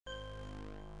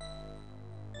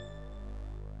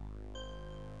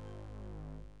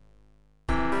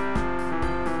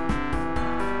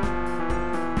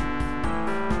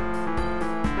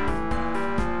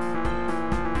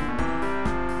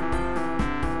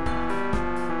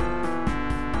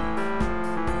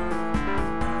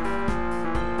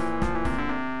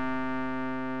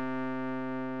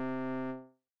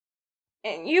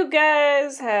you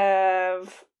guys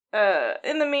have,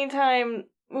 in the meantime,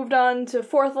 moved on to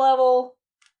 4th level.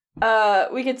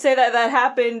 We could say that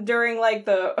happened during, like,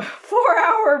 the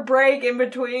 4-hour break in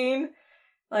between,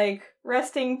 like,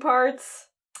 resting parts.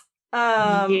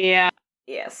 Yeah.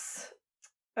 Yes.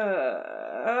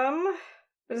 To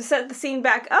set the scene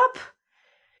back up,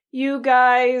 you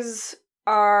guys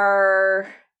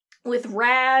are with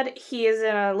Rad. He is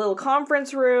in a little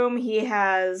conference room. He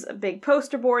has a big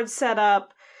poster board set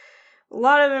up. A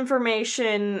lot of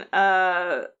information,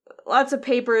 lots of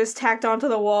papers tacked onto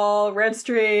the wall, red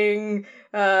string,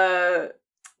 dry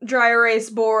erase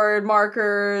board,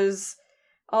 markers,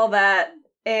 all that.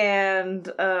 And,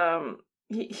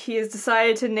 he has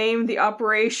decided to name the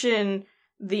operation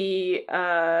the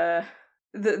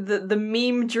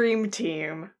Meme Dream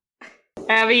Team.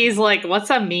 Abby's like, what's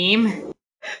a meme?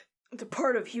 It's a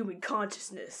part of human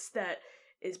consciousness that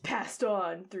is passed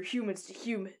on through humans to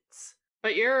humans.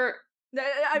 But you're...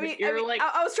 I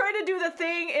was trying to do the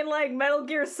thing in, like, Metal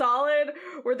Gear Solid,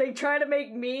 where they try to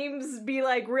make memes be,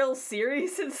 like, real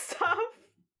serious and stuff.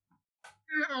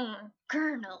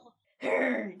 Colonel.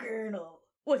 Colonel,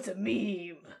 what's a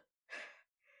meme?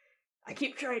 I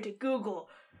keep trying to Google,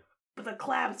 but the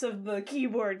claps of the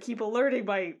keyboard keep alerting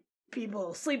my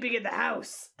people sleeping in the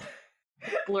house.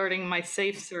 Alerting my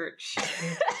safe search.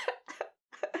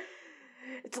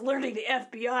 It's alerting the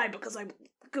FBI because I'm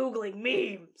Googling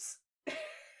memes.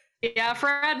 Yeah,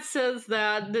 Fred says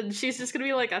that, then she's just gonna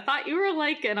be like, I thought you were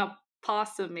like an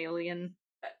opossum alien.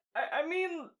 I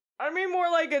mean more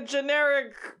like a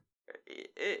generic,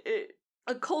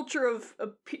 a culture of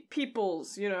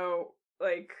peoples, you know,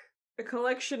 like a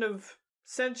collection of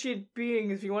sentient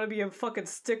beings. If you want to be a fucking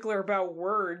stickler about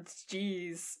words,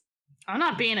 jeez. I'm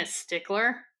not being a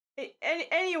stickler.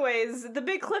 Anyways, the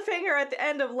big cliffhanger at the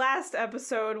end of last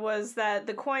episode was that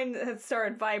the coin had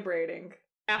started vibrating.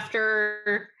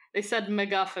 After they said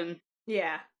MacGuffin.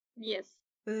 Yeah. Yes.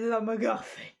 The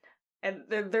MacGuffin. And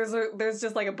there's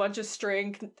just like a bunch of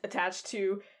string attached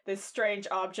to this strange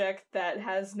object that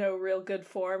has no real good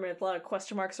form and a lot of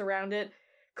question marks around it,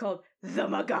 called the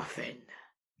MacGuffin.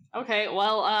 Okay,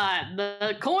 well,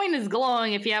 the coin is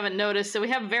glowing if you haven't noticed, so we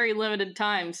have very limited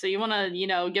time. So you want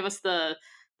to, give us the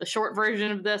short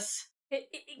version of this? Can't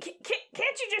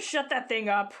you just shut that thing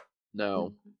up?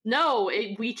 No. No,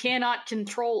 we cannot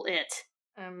control it.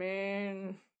 I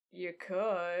mean, you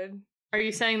could. Are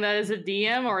you saying that as a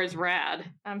DM or as Rad?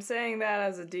 I'm saying that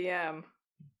as a DM.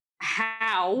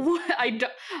 How?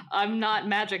 I'm not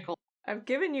magical. I've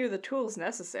given you the tools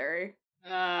necessary.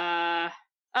 Oh.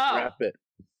 Wrap it.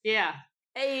 Yeah.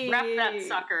 Hey. Wrap that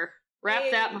sucker.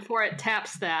 Wrap that before it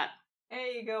taps that. There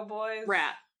you go, boys.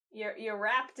 Wrap. You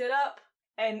wrapped it up,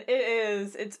 and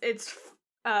it's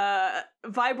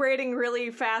vibrating really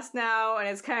fast now, and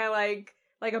it's kind of like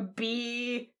a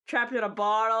bee trapped in a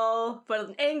bottle, but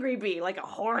an angry bee, like a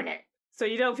hornet. So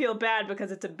you don't feel bad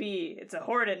because it's a bee. It's a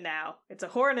hornet now. It's a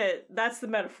hornet. That's the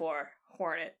metaphor.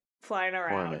 Hornet. Flying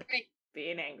around. Hornet.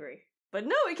 Being angry. But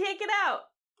no, it can't get out.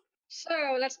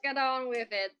 So let's get on with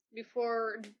it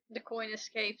before the coin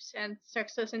escapes and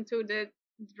sucks us into the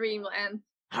dreamland.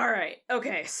 Alright,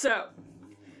 okay, so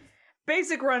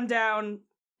basic rundown.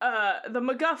 The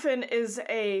MacGuffin is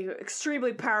a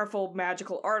extremely powerful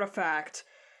magical artifact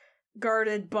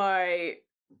guarded by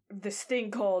this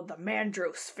thing called the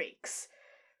Mandrosphinx.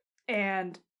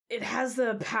 And it has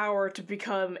the power to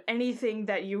become anything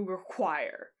that you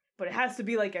require, but it has to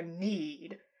be like a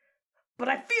need. But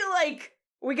I feel like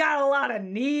we got a lot of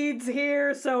needs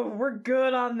here, so we're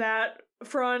good on that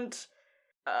front.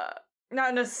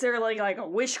 Not necessarily like a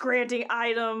wish-granting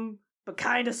item, but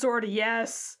kinda sorta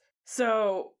yes.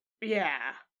 So,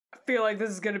 yeah. I feel like this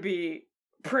is gonna be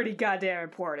pretty goddamn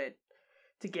important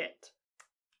to get.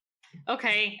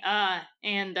 Okay,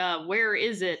 and where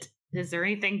is it? Is there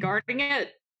anything guarding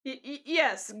it?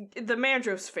 Yes, the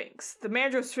Mandrosphinx. The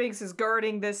Mandrosphinx is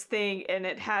guarding this thing, and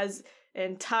it has an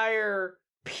entire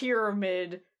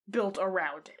pyramid built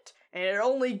around it. And it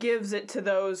only gives it to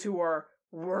those who are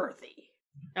worthy.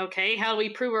 Okay, how do we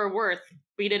prove our worth?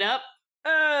 Beat it up?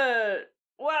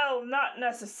 Well, not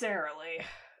necessarily.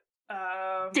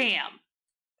 Damn.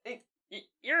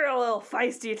 You're a little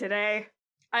feisty today.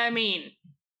 I mean,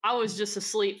 I was just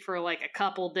asleep for like a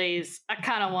couple days. I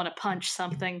kind of want to punch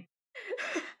something.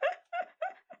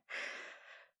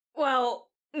 Well,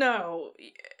 no.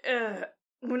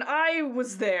 When I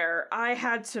was there, I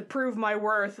had to prove my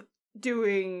worth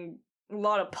doing a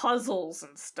lot of puzzles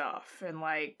and stuff, and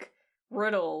like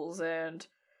riddles, and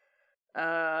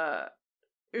at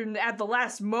the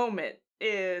last moment,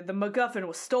 the MacGuffin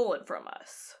was stolen from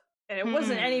us. And it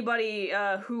wasn't anybody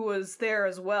who was there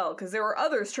as well, because there were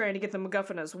others trying to get the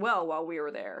MacGuffin as well while we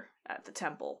were there at the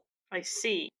temple. I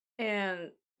see.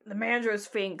 And the Mandro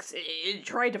Sphinx, it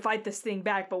tried to fight this thing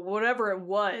back, but whatever it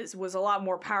was a lot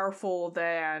more powerful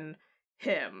than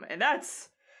him. And that's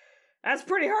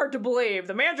pretty hard to believe.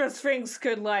 The Mandro Sphinx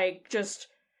could, like, just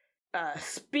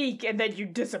speak and then you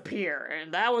disappear,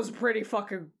 and that was pretty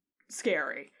fucking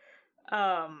scary.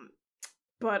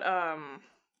 But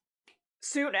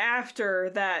soon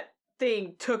after that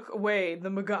thing took away the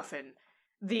MacGuffin,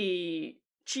 the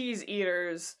cheese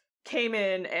eaters came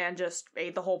in and just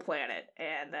ate the whole planet,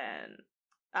 and then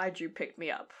Aiju picked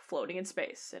me up, floating in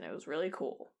space, and it was really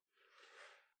cool.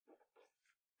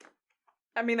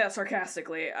 I mean that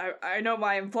sarcastically. I know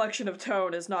my inflection of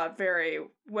tone is not very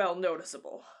well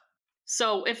noticeable.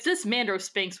 So, if this Mandro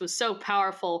Sphinx was so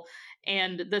powerful,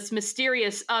 and this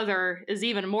mysterious other is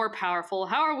even more powerful,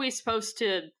 how are we supposed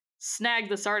to snag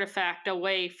this artifact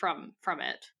away from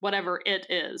it, whatever it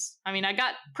is? I mean, I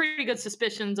got pretty good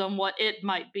suspicions on what it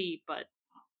might be, but...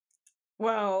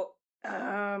 Well,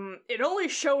 it only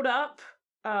showed up,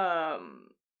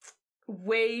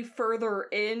 way further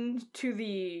into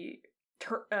the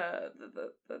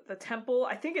temple.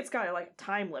 I think it's got, like, a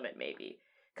time limit, maybe.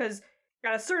 Because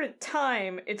at a certain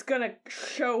time, it's gonna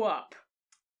show up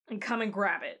and come and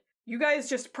grab it. You guys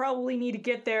just probably need to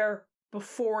get there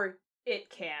before it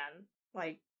can.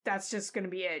 Like, that's just gonna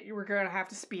be it. We're gonna have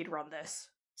to speed run this.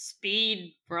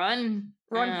 Speed run?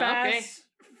 Run fast. Okay.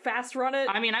 Fast run it.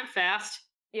 I mean, I'm fast.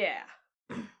 Yeah.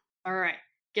 Alright,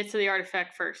 get to the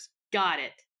artifact first. Got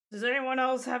it. Does anyone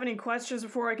else have any questions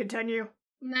before I continue?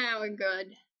 Now we're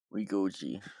good. We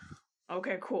Goji.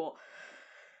 Okay, cool.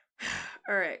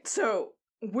 Alright, so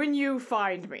when you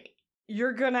find me,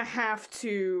 you're gonna have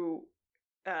to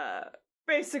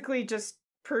basically just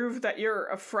prove that you're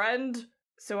a friend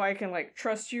so I can, like,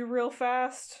 trust you real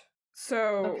fast.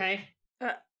 So Okay.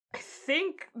 I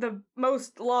think the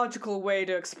most logical way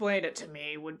to explain it to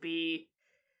me would be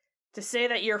to say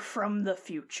that you're from the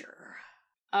future.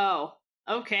 Oh,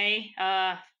 okay.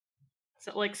 Is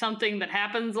it like something that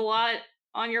happens a lot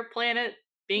on your planet,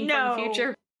 being from the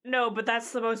future? No, but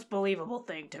that's the most believable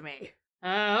thing to me.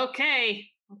 Okay.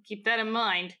 I'll keep that in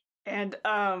mind. And,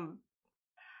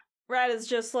 Rat is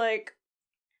just like,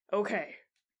 okay.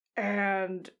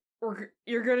 And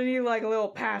you're gonna need, like, a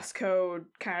little passcode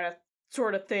kind of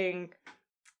sort of thing.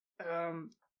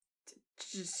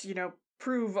 Just, you know,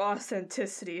 prove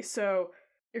authenticity. So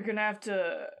you're gonna have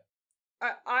to...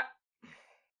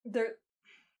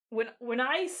 When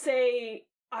I say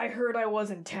I heard I was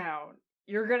in town,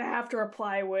 you're gonna have to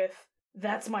reply with,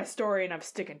 that's my story and I'm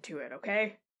sticking to it,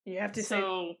 okay? You have to say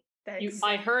that.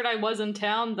 I heard I was in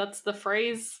town, that's the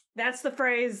phrase? That's the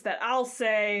phrase that I'll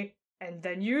say, and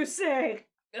then you say,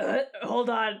 hold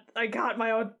on, I got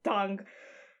my own tongue.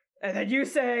 And then you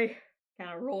say,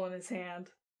 kind of rolling his hand.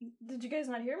 Did you guys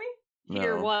not hear me? No.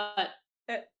 Hear what?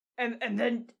 And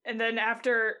then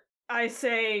after I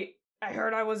say, I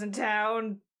heard I was in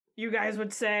town, you guys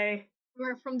would say...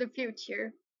 We're from the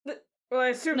future. Well, I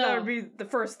assume that No. would be the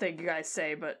first thing you guys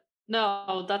say, but...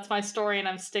 No, that's my story and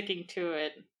I'm sticking to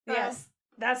it. Yes,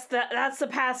 that's the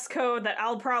passcode that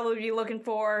I'll probably be looking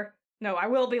for. No, I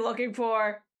will be looking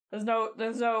for. There's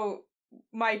no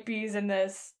might be's in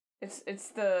this. It's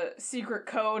the secret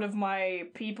code of my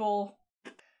people.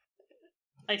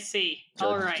 I see. Judge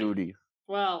Alright. Judy.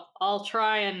 Well, I'll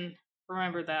try and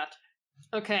remember that.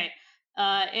 Okay.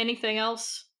 Anything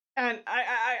else? And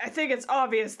I think it's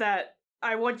obvious that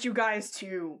I want you guys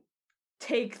to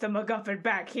take the MacGuffin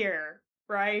back here,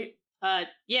 right?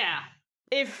 Yeah.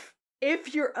 If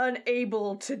you're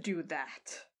unable to do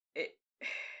that,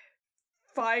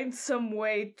 find some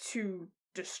way to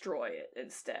destroy it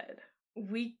instead.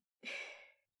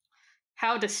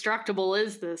 How destructible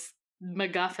is this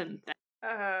MacGuffin thing?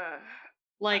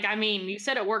 Like, I mean, you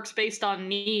said it works based on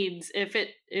needs.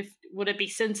 Would it be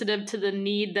sensitive to the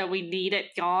need that we need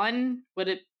it gone? Would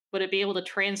it be able to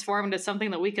transform into something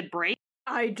that we could break?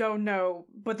 I don't know,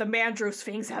 but the Mandro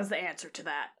Sphinx has the answer to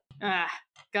that.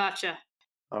 Gotcha.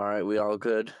 Alright, we all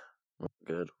good?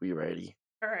 Good, we ready.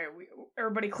 Alright,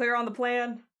 everybody clear on the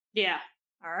plan? Yeah.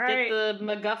 Alright. Get the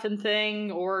MacGuffin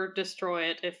thing or destroy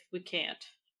it if we can't.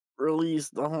 Release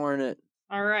the Hornet.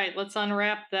 Alright, let's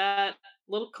unwrap that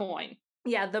little coin.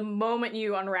 Yeah, the moment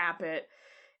you unwrap it,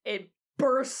 it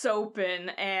bursts open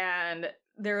and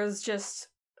there's just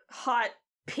hot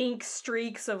pink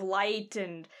streaks of light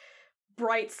and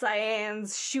bright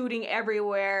cyans shooting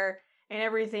everywhere, and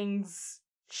everything's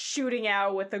shooting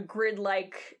out with a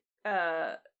grid-like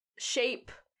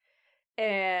shape,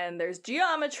 and there's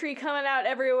geometry coming out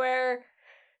everywhere.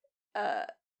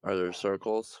 Are there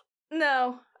circles?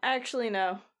 No, actually,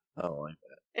 no. Oh,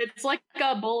 It's like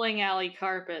a bowling alley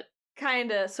carpet.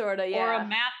 Kinda, sorta, yeah. Or a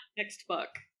math textbook.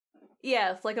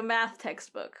 Yeah, it's like a math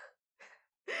textbook.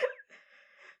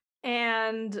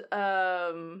 and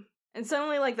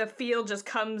suddenly, like, the field just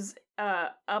comes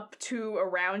up to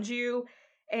around you,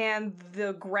 and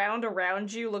the ground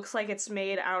around you looks like it's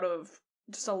made out of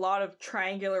just a lot of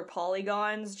triangular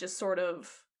polygons, just sort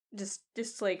of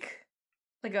just like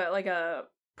a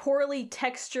poorly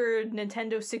textured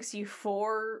Nintendo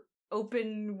 64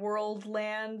 open world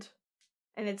land.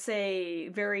 And it's a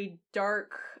very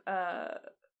dark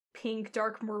pink,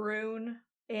 dark maroon,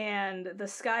 and the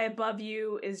sky above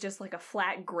you is just like a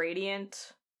flat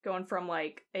gradient going from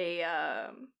like a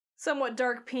somewhat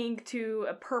dark pink to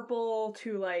a purple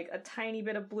to like a tiny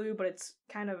bit of blue, but it's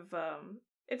kind of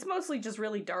it's mostly just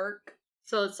really dark.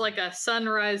 So it's like a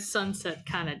sunrise sunset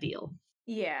kind of deal.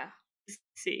 Yeah.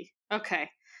 See. Okay.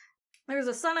 There's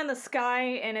a sun in the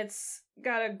sky, and it's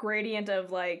got a gradient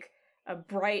of like a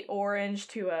bright orange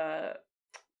to a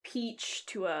peach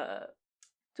to a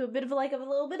bit of like a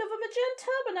little bit of a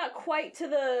magenta, but not quite to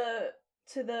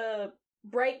the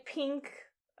bright pink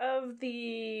of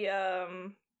the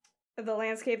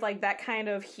landscape, like that kind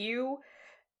of hue.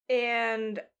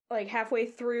 And like halfway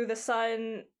through the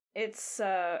sun, it's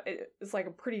like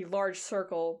a pretty large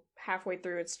circle. Halfway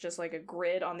through, it's just like a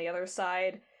grid on the other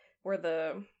side where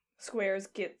the squares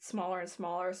get smaller and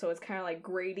smaller, so it's kind of like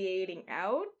gradiating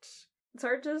out. It's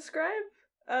hard to describe.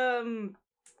 The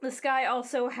sky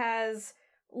also has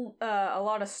a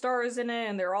lot of stars in it,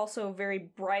 and they're also very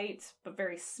bright but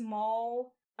very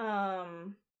small.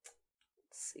 Let's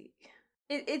see.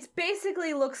 It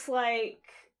basically looks like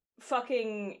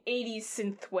fucking 80s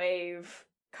synthwave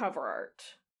cover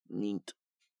art. neat.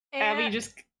 Abby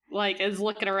just like is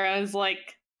looking around, is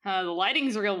like, the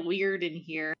lighting's real weird in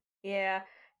here. Yeah.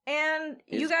 And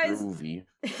It's you guys groovy.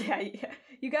 yeah.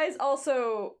 You guys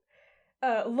also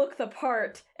look the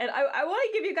part, and I want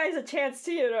to give you guys a chance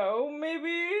to,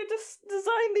 maybe just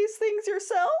design these things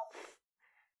yourself.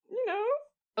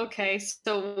 Okay,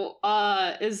 so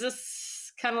is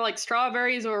this kind of like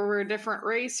strawberries, or we're a different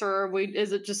race, or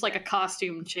is it just like a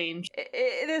costume change?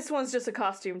 This one's just a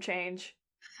costume change.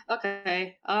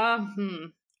 Okay.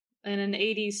 In an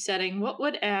 80s setting, what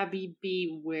would Abby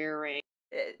be wearing?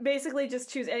 Basically, just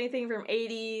choose anything from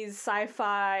 80s,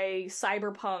 sci-fi,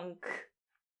 cyberpunk.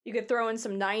 You could throw in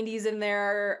some 90s in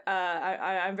there.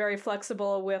 I'm very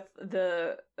flexible with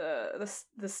the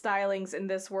stylings in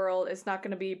this world. It's not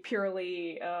going to be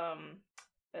purely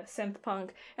synth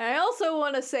punk. And I also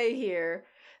want to say here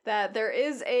that there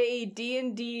is a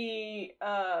D&D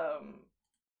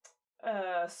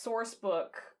source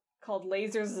book called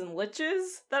Lasers and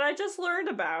Liches that I just learned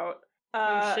about.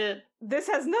 Oh shit. This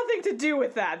has nothing to do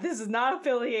with that. This is not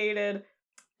affiliated.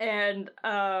 And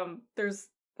there's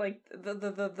like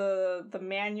the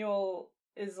manual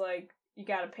is like, you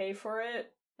gotta pay for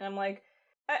it. And I'm like,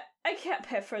 I can't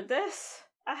pay for this.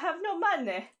 I have no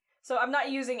money. So I'm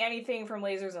not using anything from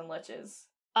Lasers and Liches.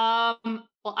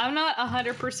 Well, I'm not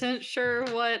 100% sure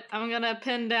what I'm gonna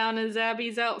pin down as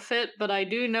Abby's outfit, but I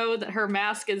do know that her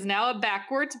mask is now a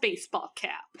backwards baseball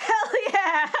cap. Hell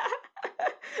yeah!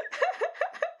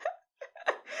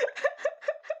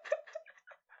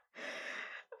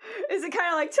 Is it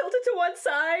kind of like tilted to one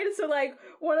side, so like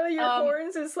one of your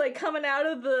horns is like coming out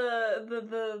of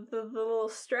the little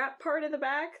strap part in the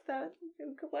back that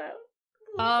can go out?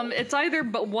 It's either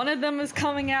but one of them is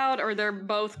coming out, or they're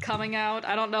both coming out.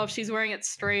 I don't know if she's wearing it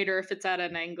straight or if it's at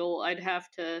an angle. I'd have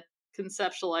to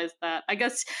conceptualize that. I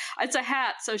guess it's a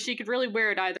hat, so she could really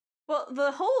wear it either. Well,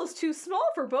 the hole is too small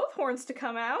for both horns to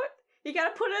come out. You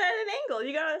gotta put it at an angle.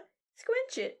 You gotta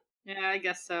squinch it. Yeah, I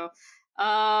guess so.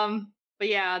 But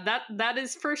yeah, that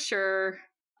is for sure.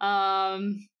 I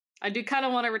do kind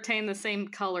of want to retain the same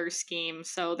color scheme,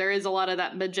 so there is a lot of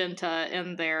that magenta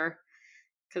in there,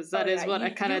 because that is what I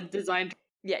kind of designed.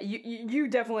 Yeah, you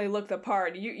definitely look the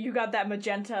part. You got that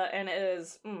magenta, and it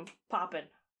is popping.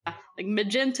 Like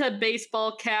magenta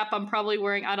baseball cap. I'm probably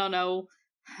wearing, I don't know,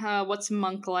 what's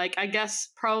monk like? I guess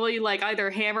probably like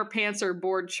either hammer pants or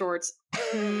board shorts.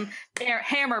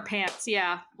 Hammer pants.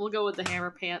 Yeah, we'll go with the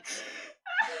hammer pants.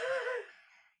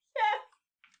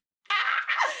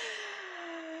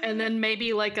 And then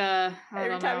maybe like a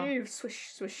every time you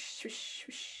swish, swish, swish,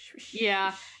 swish, swish.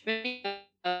 Yeah. Maybe,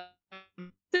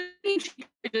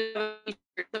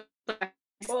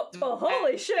 well,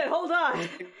 holy shit! Hold on.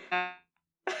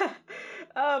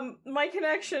 My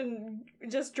connection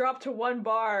just dropped to 1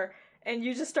 bar, and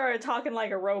you just started talking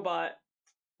like a robot.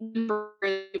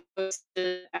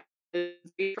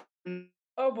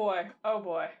 Oh boy! Oh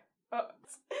boy! Oh,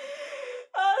 this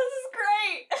is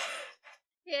great.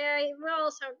 Yeah, we're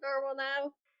all so normal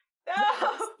now.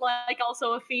 No. Like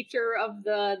also a feature of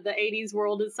the 80s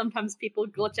world is sometimes people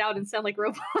glitch out and sound like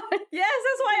robots. Yes,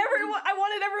 that's why I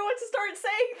wanted everyone to start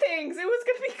saying things. It was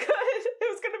gonna be good. It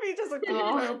was gonna be just a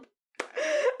Oh.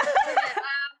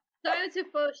 Time to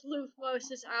post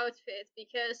Luthmos' outfit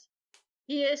because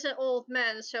he is an old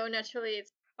man, so naturally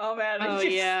Oh man. Oh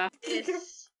yeah.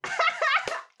 it's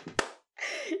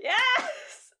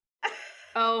Yes.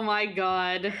 Oh my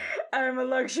god. I'm a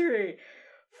luxury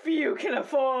few can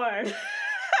afford.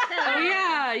 Oh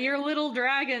yeah, your little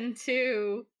dragon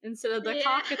too, instead of the Yeah.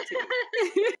 cockatoo.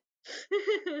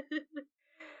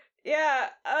 Yeah.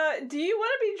 Do you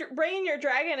want to be bringing your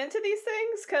dragon into these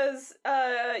things? Because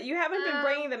you haven't been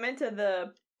bringing them into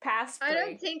the past. I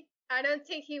don't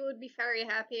think he would be very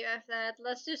happy with that.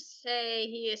 Let's just say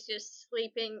he is just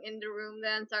sleeping in the room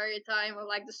the entire time, or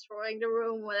like destroying the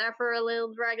room, whatever a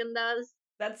little dragon does.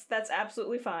 That's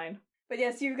absolutely fine. But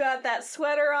yes, you've got that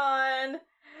sweater on.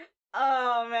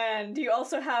 Oh man, do you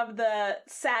also have the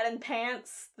satin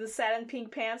pants, the satin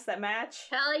pink pants that match?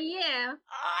 Hell yeah!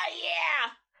 Oh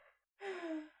yeah!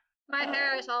 My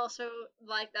hair is also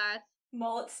like that.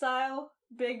 Mullet style,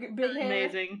 big hair.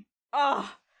 Amazing.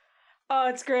 Oh,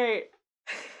 it's great.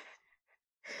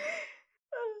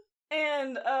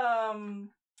 And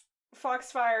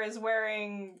Foxfire is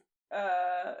wearing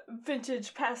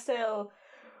vintage pastel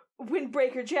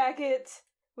windbreaker jacket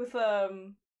with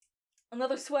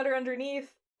another sweater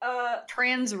underneath.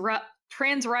 Trans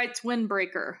rights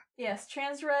windbreaker. Yes,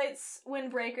 trans rights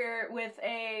windbreaker with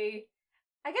a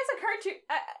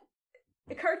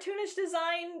cartoonish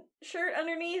design shirt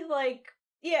underneath. Like,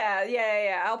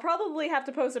 yeah. I'll probably have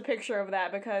to post a picture of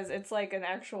that because it's like an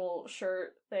actual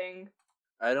shirt thing.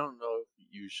 I don't know if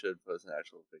you should post an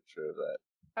actual picture of that.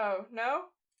 Oh no,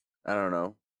 I don't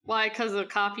know. Why? Because of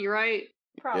copyright?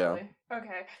 probably.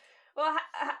 Okay. Well,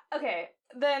 okay.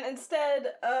 Then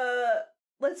instead,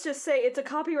 let's just say it's a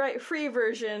copyright-free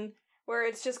version where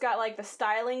it's just got like the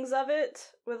stylings of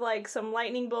it with like some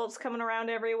lightning bolts coming around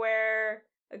everywhere,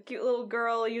 a cute little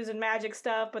girl using magic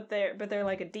stuff, but they're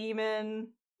like a demon,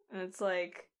 and it's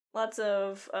like lots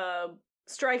of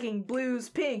striking blues,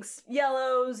 pinks,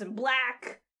 yellows, and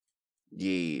black.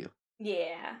 Yeah.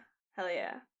 Yeah. Hell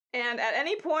yeah. And at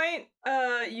any point,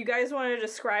 you guys want to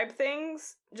describe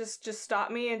things, just stop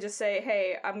me and just say,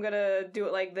 hey, I'm gonna do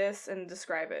it like this and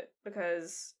describe it,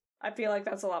 because I feel like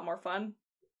that's a lot more fun.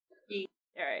 Yeah.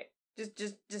 Alright.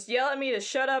 Just yell at me to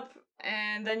shut up,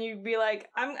 and then you be like,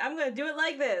 I'm gonna do it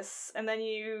like this, and then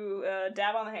you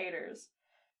dab on the haters.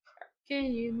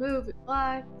 Can you move it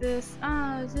like this?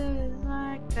 I'm do it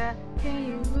like that. Can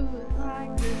you move it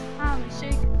like this? I'm gonna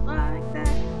shake it like that.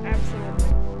 Absolutely.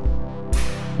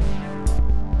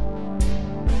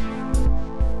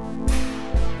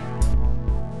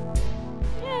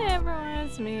 Hey everyone,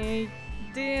 it's me,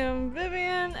 DM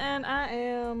Vivian, and I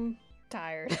am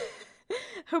tired.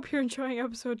 Hope you're enjoying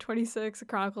episode 26 of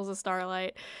Chronicles of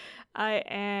Starlight. I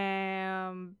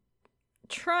am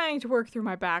trying to work through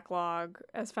my backlog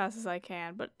as fast as I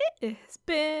can, but it has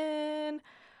been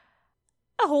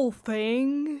a whole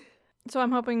thing. So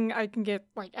I'm hoping I can get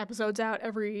like episodes out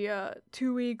every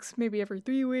 2 weeks, maybe every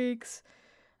 3 weeks.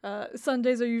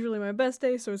 Sundays are usually my best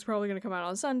day, so it's probably going to come out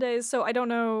on Sundays. So I don't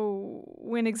know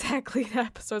when exactly the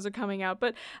episodes are coming out,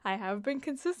 but I have been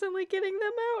consistently getting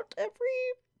them out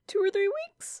every 2 or 3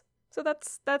 weeks. So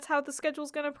that's how the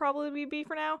schedule's going to probably be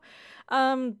for now.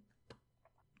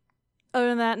 Other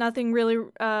than that, nothing really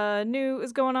new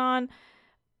is going on.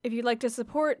 If you'd like to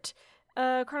support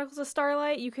Chronicles of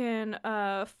Starlight, you can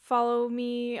follow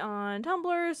me on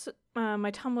Tumblr.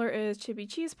 My Tumblr is Chibi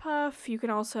Cheese Puff. You can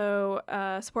also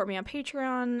support me on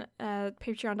Patreon at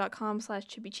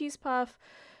patreon.com/chibicheesepuff.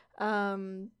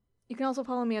 You can also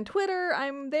follow me on Twitter.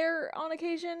 I'm there on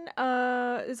occasion.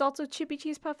 There's also Chibi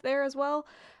Cheese Puff there as well.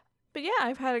 But yeah,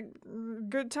 I've had a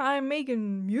good time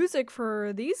making music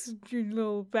for these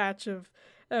little batch of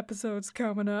episodes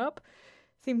coming up.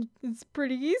 Seems it's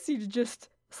pretty easy to just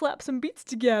slap some beats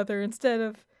together instead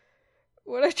of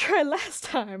what I tried last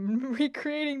time,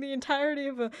 recreating the entirety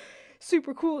of a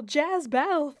super cool jazz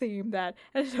battle theme that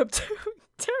ended up doing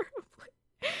terribly.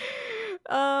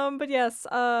 But yes,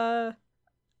 I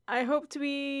hope to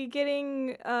be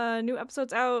getting new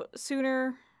episodes out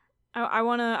sooner. I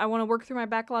wanna work through my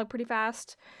backlog pretty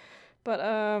fast, but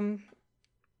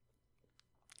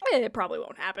it probably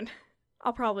won't happen.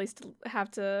 I'll probably still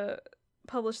have to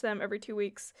publish them every 2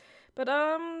 weeks. But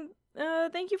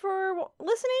thank you for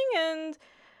listening, and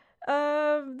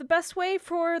the best way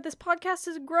for this podcast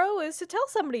to grow is to tell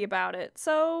somebody about it.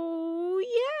 So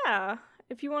yeah,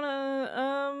 if you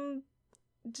want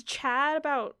to chat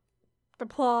about the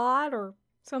plot or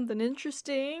something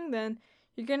interesting, then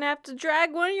you're gonna have to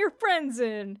drag one of your friends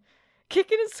in,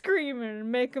 kicking and screaming, and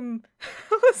make them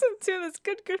listen to this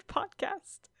good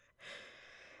podcast.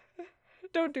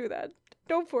 Don't do that.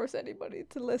 Don't force anybody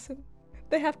to listen.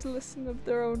 They have to listen of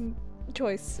their own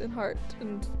choice and heart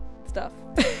and stuff.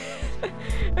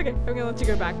 Okay, I'm gonna let you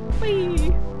go back.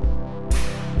 Bye!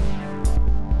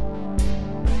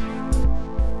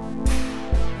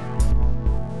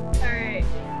 Alright.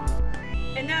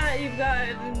 And now that you've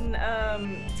gotten,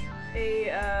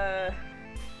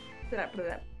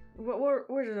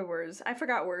 what are the words? I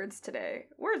forgot words today.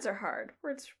 Words are hard.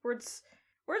 Words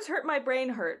hurt my brain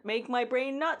hurt. Make my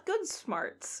brain not good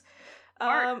smarts.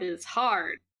 Art is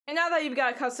hard. And now that you've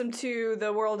got accustomed to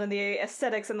the world and the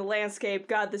aesthetics and the landscape,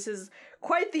 God, this is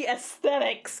quite the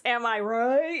aesthetics, am I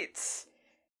right?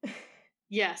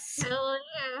 Yes. Hell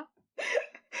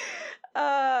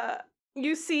yeah.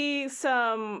 You see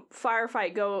some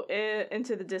firefight go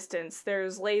into the distance.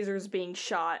 There's lasers being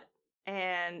shot,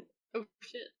 and Oh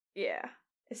shit. yeah,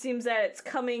 it seems that it's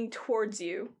coming towards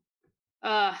you.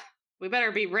 We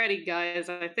better be ready, guys.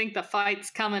 I think the fight's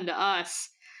coming to us,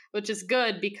 which is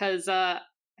good because I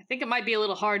think it might be a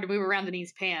little hard to move around in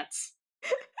these pants.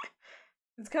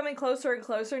 It's coming closer and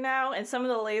closer now, and some of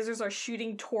the lasers are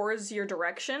shooting towards your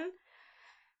direction.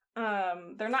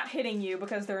 They're not hitting you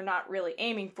because they're not really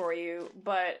aiming for you,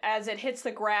 but as it hits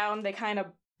the ground, they kind of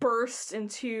burst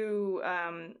into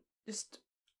just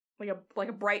like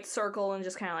a bright circle and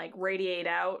just kind of like radiate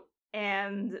out,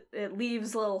 and it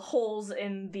leaves little holes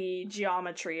in the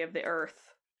geometry of the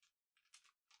earth.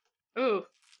 Ooh,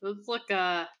 those look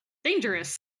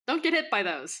dangerous. Don't get hit by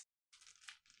those.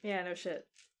 Yeah, no shit.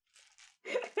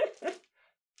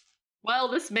 Well,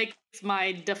 this makes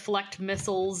my deflect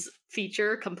missiles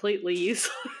feature completely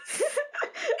useless.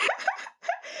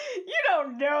 You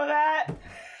don't know that.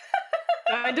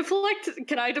 Can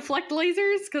I deflect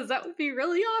lasers? Because that would be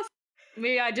really awesome.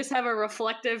 Maybe I just have a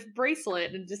reflective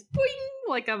bracelet and just boing,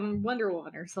 like I'm Wonder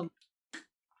Woman or something.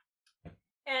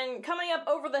 And coming up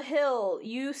over the hill,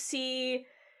 you see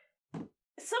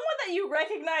someone that you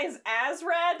recognize as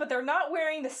Red, but they're not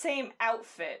wearing the same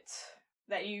outfit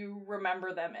that you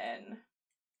remember them in.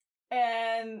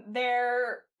 And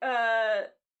they're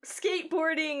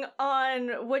skateboarding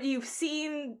on what you've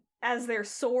seen as their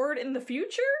sword in the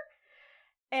future.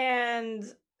 And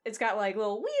it's got like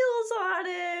little wheels on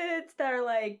it that are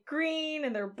like green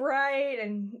and they're bright,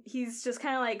 and he's just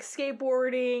kind of like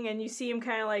skateboarding, and you see him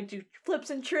kind of like do flips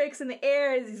and tricks in the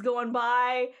air as he's going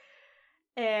by,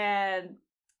 and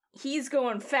he's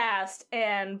going fast,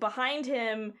 and behind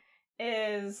him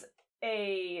is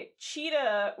a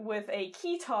cheetah with a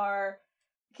keytar.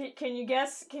 Can you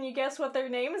guess what their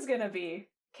name is gonna be?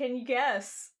 Can you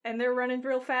guess? And they're running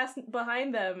real fast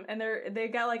behind them, and they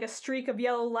got like a streak of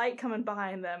yellow light coming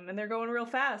behind them, and they're going real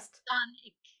fast.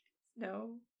 Sonic.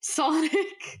 No.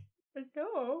 Sonic?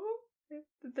 No.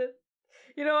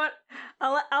 You know what?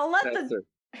 I'll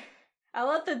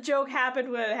let the joke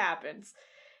happen when it happens.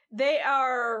 They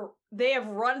have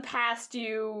run past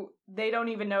you. They don't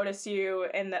even notice you,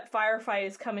 and that firefight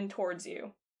is coming towards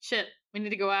you. Shit, we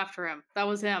need to go after him. That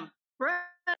was him. Run.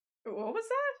 What was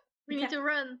that? We need to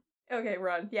run. Okay,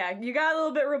 run. Yeah, you got a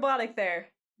little bit robotic there.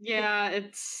 Yeah,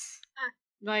 it's...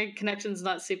 My connection's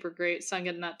not super great, so I'm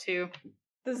getting that too.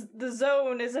 The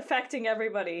zone is affecting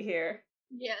everybody here.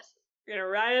 Yes. You're gonna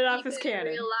ride it off Keep as it in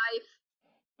canon. real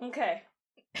life. Okay.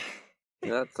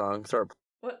 Yeah, that song. Start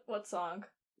What song?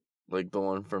 like the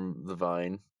one from the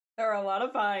Vine. There are a lot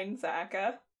of vines,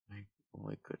 Aka. Oh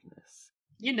my goodness.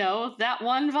 You know, that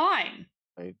one Vine.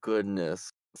 My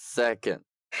goodness. Second.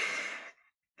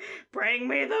 Bring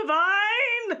me the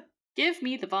vine! Give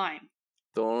me the Vine.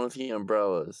 The one with the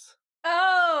umbrellas.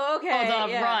 Oh, okay. Oh,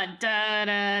 the yeah. run. Da,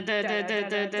 da, da, da, da,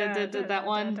 da, da, da, that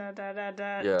one. That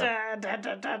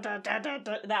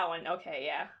one. Okay,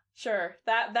 yeah. Sure.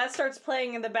 That starts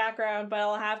playing in the background, but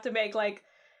I'll have to make like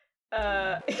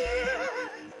What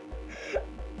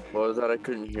was that? I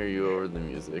couldn't hear you over the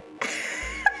music.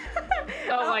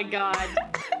 Oh my god.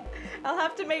 I'll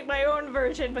have to make my own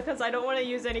version because I don't want to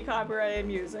use any copyrighted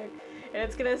music. And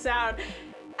it's gonna sound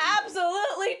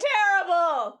absolutely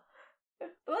terrible!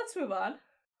 But let's move on.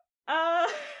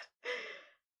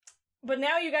 But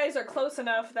now you guys are close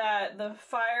enough that the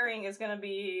firing is gonna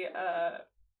be,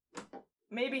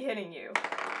 maybe hitting you.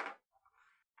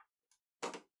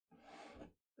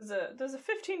 Does a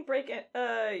 15 break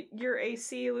your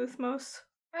AC, Luthmos?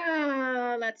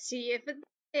 Let's see if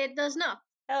it does not.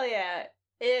 Hell yeah.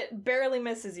 It barely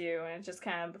misses you, and it just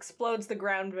kind of explodes the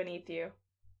ground beneath you.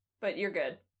 But you're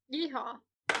good. Yeehaw.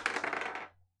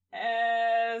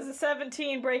 As a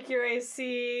 17 break your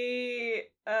AC,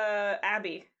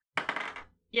 Abby.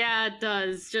 Yeah, it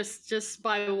does. Just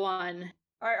by one.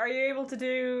 Are you able to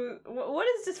do what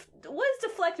does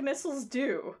deflect missiles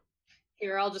do?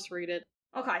 Here, I'll just read it.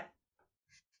 Okay.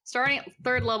 Starting at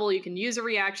 3rd level, you can use a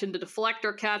reaction to deflect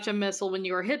or catch a missile when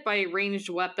you are hit by a ranged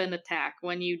weapon attack.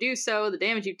 When you do so, the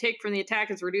damage you take from the attack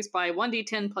is reduced by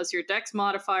 1d10 plus your dex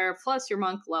modifier plus your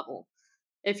monk level.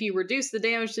 If you reduce the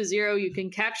damage to 0, you can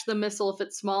catch the missile if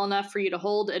it's small enough for you to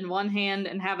hold in one hand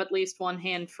and have at least one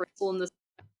hand free. In this,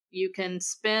 you can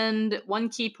spend 1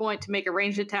 key point to make a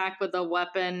ranged attack with a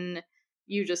weapon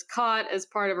you just caught as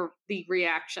part of the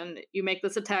reaction. You make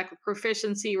this attack with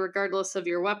proficiency regardless of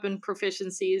your weapon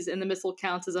proficiencies, and the missile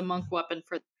counts as a monk weapon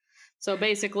for. So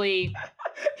basically,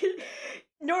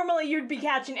 normally you'd be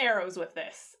catching arrows with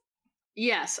this.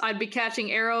 Yes, I'd be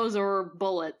catching arrows or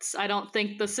bullets. I don't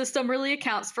think the system really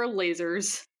accounts for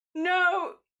lasers.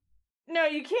 No,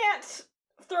 you can't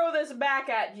throw this back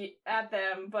at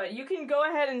them, but you can go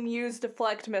ahead and use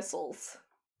deflect missiles.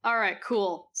 Alright,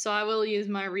 cool. So I will use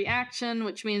my reaction,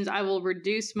 which means I will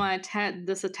reduce my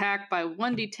this attack by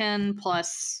 1d10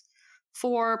 plus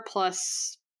 4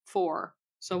 plus 4.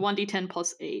 So 1d10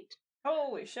 plus 8.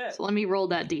 Holy shit. So let me roll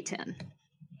that d10.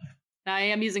 Now I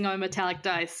am using my metallic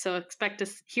dice, so expect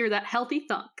to hear that healthy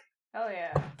thunk. Oh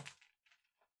yeah.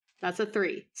 That's a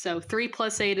 3. So 3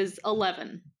 plus 8 is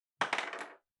 11. I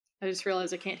just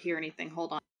realized I can't hear anything.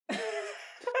 Hold on.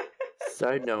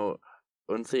 Side note,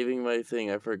 when saving my thing,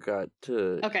 I forgot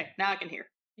to... Okay, now I can hear.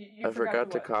 You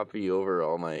forgot to what? copy over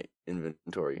all my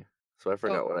inventory, so I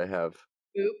forgot what I have.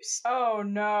 Oops. Oh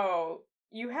no.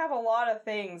 You have a lot of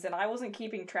things, and I wasn't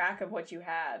keeping track of what you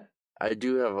had. I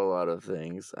do have a lot of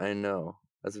things, I know.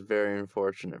 That's very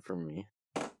unfortunate for me.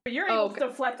 But you're able to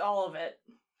deflect all of it.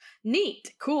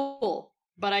 Neat. Cool.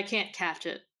 But I can't catch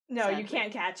it. No, sadly. You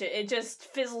can't catch it. It just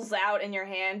fizzles out in your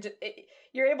hand.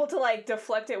 You're able to, like,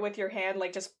 deflect it with your hand,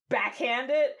 like, just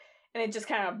backhand it, and it just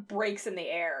kind of breaks in the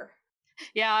air.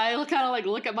 Yeah, I kind of, like,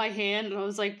 look at my hand, and I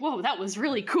was like, whoa, that was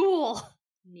really cool.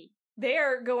 Neat. They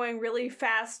are going really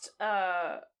fast,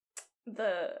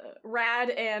 the Rad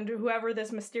and whoever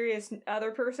this mysterious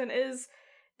other person is,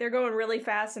 they're going really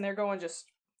fast, and they're going just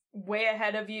way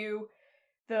ahead of you.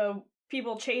 The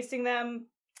people chasing them,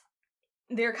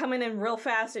 they're coming in real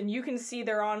fast, and you can see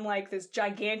they're on, like, this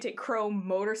gigantic chrome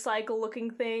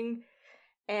motorcycle-looking thing,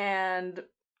 and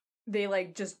they,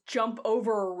 like, just jump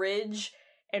over a ridge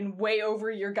and way over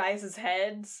your guys'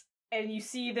 heads, and you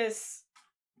see this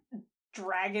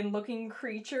dragon-looking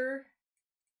creature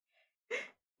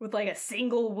with, like, a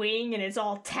single wing, and it's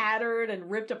all tattered and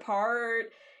ripped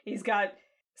apart. He's got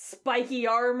spiky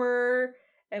armor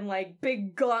and, like,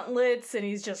 big gauntlets, and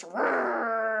he's just...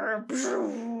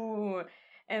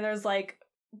 And there's, like,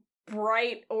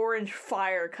 bright orange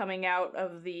fire coming out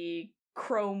of the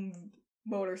chrome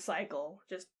motorcycle.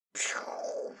 Just...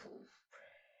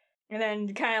 And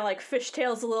then kind of, like,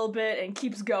 fishtails a little bit and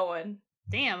keeps going.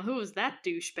 Damn, who was that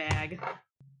douchebag?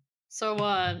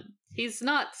 So, he's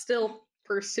not still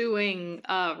pursuing,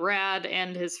 Rad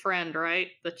and his friend, right?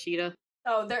 The cheetah?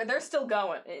 Oh, they're still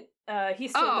going.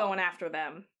 He's still going after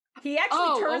them. He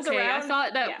actually turns around. I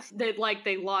thought that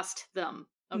they lost them.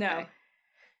 Okay. No.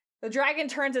 The dragon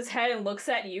turns his head and looks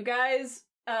at you guys,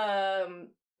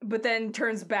 but then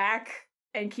turns back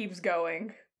and keeps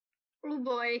going. Oh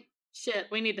boy. Shit,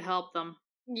 we need to help them.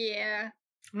 Yeah.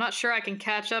 I'm not sure I can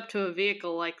catch up to a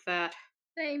vehicle like that.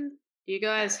 Same. Do you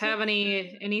guys have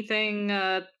anything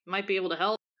might be able to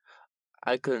help?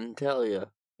 I couldn't tell you.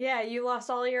 Yeah, you lost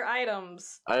all your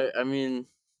items. I mean,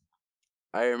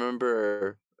 I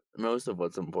remember most of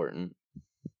what's important.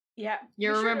 Yeah.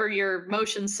 You remember your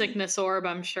motion sickness orb,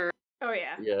 I'm sure. Oh,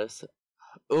 yeah. Yes.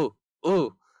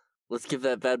 Oh, let's give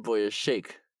that bad boy a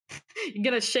shake. You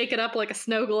gonna shake it up like a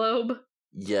snow globe?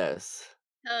 Yes.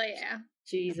 Oh yeah.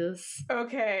 Jesus.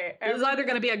 Okay. This is either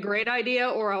gonna be a great idea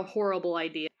or a horrible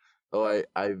idea. Oh,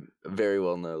 I very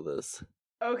well know this.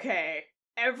 Okay.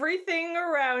 Everything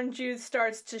around you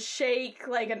starts to shake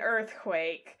like an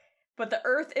earthquake, but the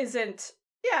earth isn't...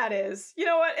 Yeah, it is. You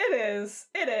know what? It is.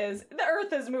 It is. The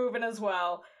earth is moving as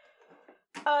well.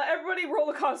 Everybody roll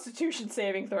a Constitution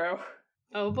saving throw.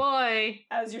 Oh boy.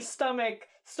 As your stomach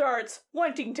starts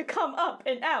wanting to come up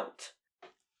and out.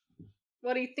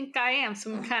 What do you think I am?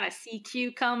 Some kind of sea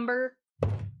cucumber?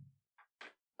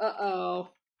 Uh-oh.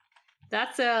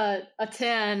 That's a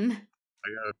 10. I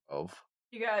got a 12.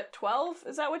 You got 12?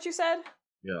 Is that what you said?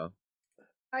 Yeah.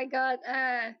 I got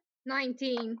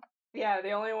 19. Yeah,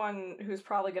 the only one who's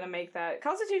probably gonna make that.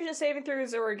 Constitution saving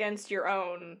throws are against your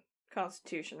own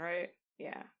constitution, right?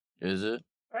 Yeah. Is it?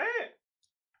 Right?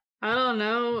 I don't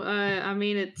know. I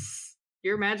mean, it's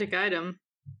your magic item.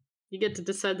 You get to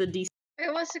decide the DC.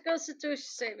 It was a Constitution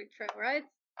saving throw, right?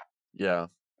 Yeah.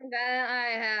 Then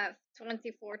I have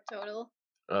 24 total.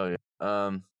 Oh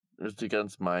yeah. It's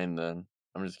against mine then.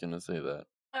 I'm just gonna say that.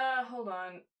 Hold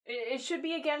on. It should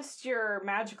be against your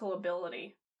magical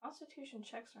ability. Constitution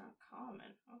checks are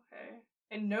uncommon. Okay.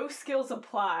 And no skills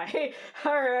apply.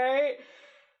 Alright.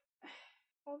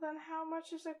 Well then how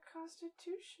much is a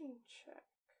Constitution check?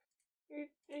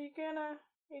 Are you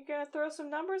gonna throw some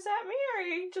numbers at me, or are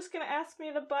you just gonna ask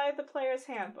me to buy the player's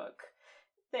handbook?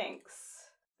 Thanks.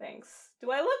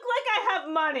 Do I look like I have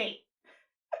money?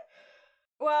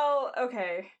 Well,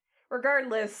 okay.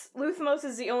 Regardless, Luthmos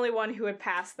is the only one who had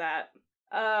passed that.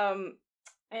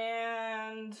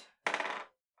 And...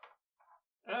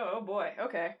 Oh boy,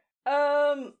 okay.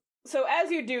 So as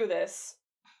you do this,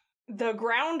 the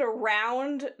ground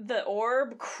around the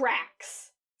orb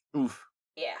cracks. Oof.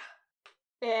 Yeah.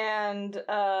 And,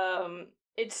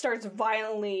 it starts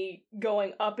violently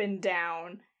going up and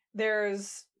down.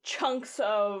 There's chunks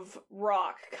of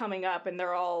rock coming up, and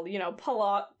they're all,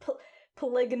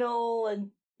 polygonal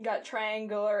and got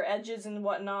triangular edges and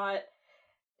whatnot.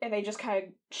 And they just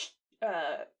kind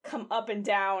of come up and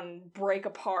down, break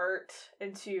apart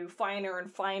into finer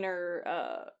and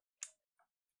finer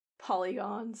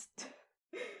polygons.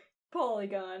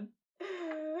 Polygon.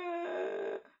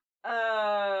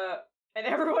 And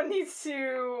everyone needs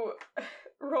to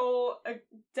roll a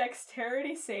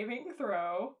dexterity saving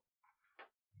throw.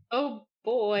 Oh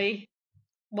boy.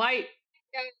 White.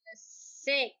 Got a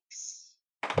 6.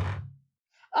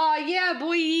 Yeah,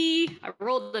 boy. I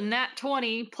rolled the nat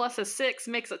 20 plus a 6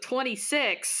 makes a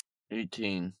 26.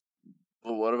 18.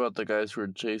 But what about the guys who are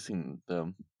chasing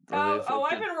them? Are they I've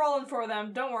affected? been rolling for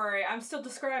them. Don't worry. I'm still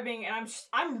describing, and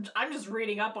I'm just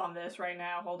reading up on this right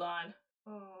now. Hold on.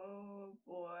 Oh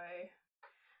boy.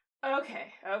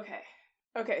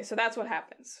 Okay, so that's what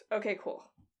happens. Okay, cool.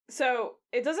 So,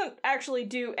 it doesn't actually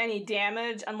do any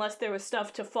damage unless there was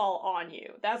stuff to fall on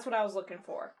you. That's what I was looking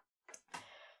for.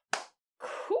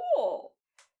 Cool.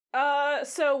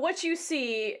 So what you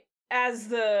see as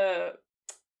the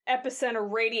epicenter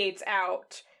radiates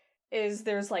out is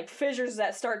there's like fissures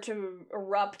that start to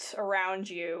erupt around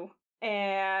you,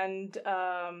 and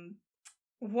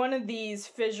one of these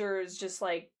fissures just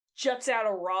like juts out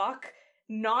a rock,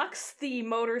 knocks the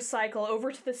motorcycle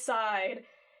over to the side.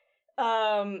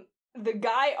 The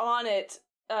guy on it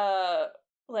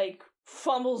like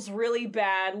fumbles really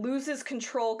bad, loses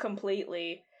control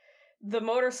completely. The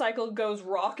motorcycle goes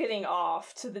rocketing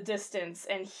off to the distance,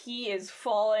 and he is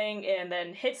falling and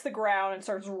then hits the ground and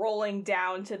starts rolling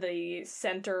down to the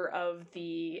center of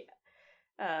the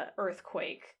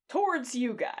earthquake towards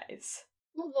you guys.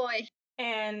 Oh boy.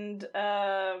 And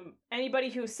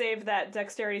anybody who saved that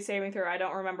dexterity saving throw, I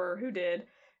don't remember who did,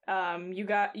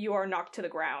 you are knocked to the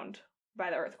ground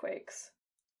by the earthquakes.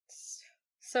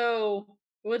 So,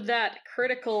 with that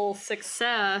critical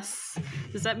success,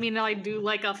 does that mean I do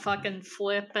like a fucking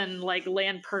flip and like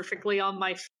land perfectly on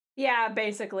my Yeah,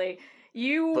 basically.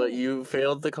 But you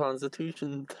failed the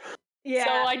Constitution. Yeah.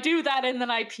 So I do that and then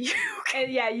I puke.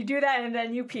 And yeah, you do that and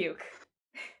then you puke.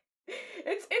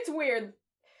 It's weird.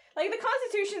 Like, the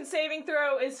Constitution saving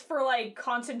throw is for, like,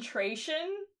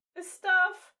 concentration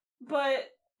stuff, but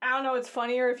I don't know, it's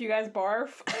funnier if you guys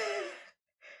barf.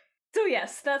 So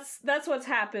yes, that's what's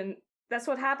happened. That's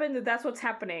what happened, and that's what's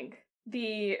happening.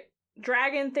 The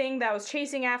dragon thing that was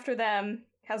chasing after them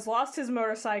has lost his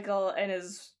motorcycle and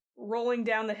is rolling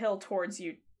down the hill towards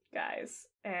you guys.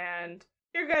 And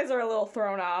you guys are a little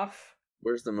thrown off.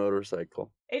 Where's the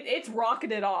motorcycle? It's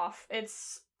rocketed off.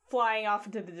 It's flying off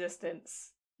into the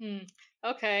distance.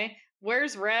 Okay.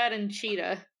 Where's Rad and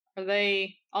Cheetah? Are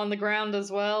they on the ground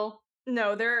as well?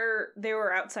 No, they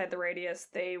were outside the radius.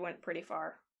 They went pretty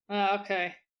far.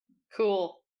 Okay.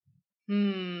 Cool.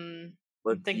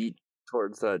 Let's eat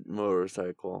towards that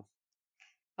motorcycle.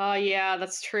 Oh, yeah,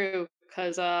 that's true.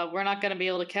 Because we're not going to be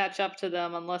able to catch up to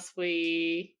them unless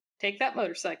we take that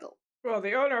motorcycle. Well,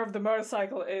 the owner of the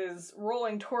motorcycle is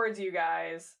rolling towards you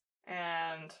guys,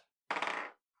 and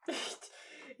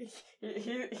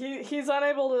he's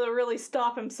unable to really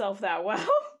stop himself that well.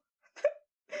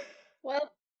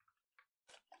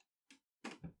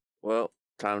 Well,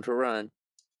 time to run.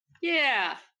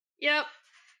 Yeah. Yep.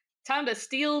 Time to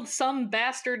steal some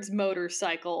bastard's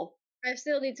motorcycle. I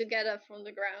still need to get up from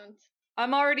the ground.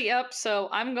 I'm already up, so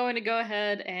I'm going to go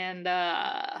ahead and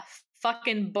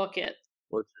fucking book it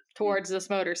towards this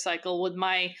motorcycle with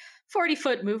my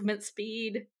 40-foot movement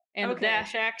speed and a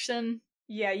dash action.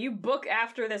 Yeah, you book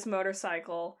after this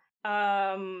motorcycle.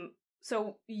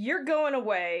 So you're going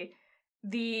away.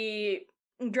 The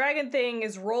dragon thing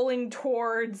is rolling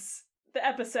towards the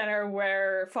epicenter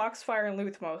where Foxfire and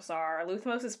Luthmos are.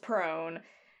 Luthmos is prone,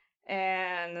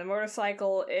 and the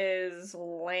motorcycle is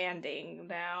landing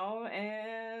now,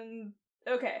 and...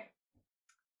 Okay.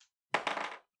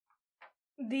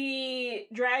 The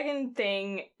dragon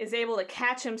thing is able to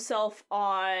catch himself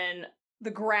on the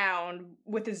ground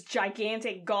with his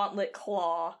gigantic gauntlet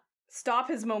claw, stop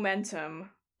his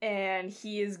momentum, and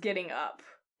he is getting up.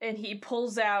 And he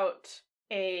pulls out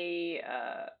a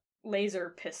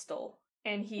laser pistol,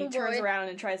 and he turns around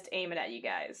and tries to aim it at you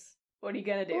guys. What are you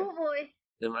gonna do? Oh boy.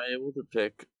 Am I able to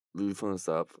pick Luthmos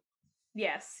up?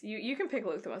 Yes, you can pick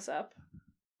Luthmos up.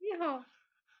 Yeah.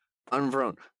 I'm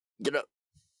prone. Get up.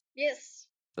 Yes.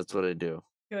 That's what I do.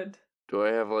 Good. Do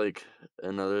I have, like,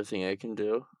 another thing I can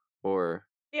do? Or...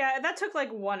 Yeah, that took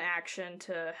like one action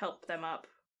to help them up.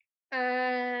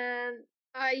 And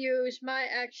I use my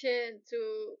action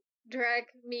to drag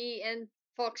me and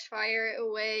Foxfire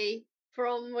away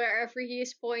from wherever he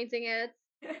is pointing at.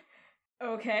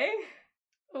 Okay.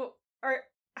 Oh,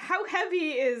 how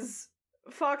heavy is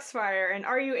Foxfire, and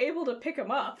are you able to pick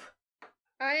him up?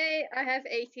 I have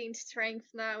 18 strength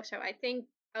now, so I think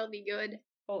I'll be good.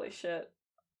 Holy shit.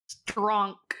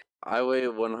 Drunk. I weigh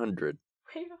 100.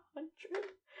 Wait, 100?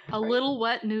 A little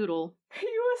wet noodle. Are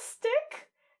you a stick?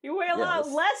 You weigh a lot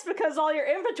Yes. less because all your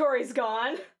inventory's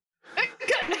gone.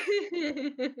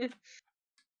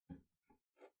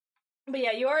 But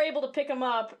yeah, you are able to pick him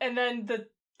up, and then the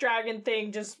dragon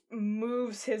thing just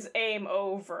moves his aim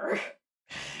over.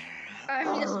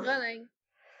 I'm just running.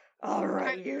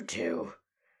 Alright, you two.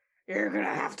 You're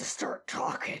gonna have to start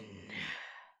talking.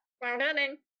 I'm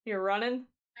running. You're running?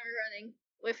 I'm running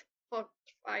with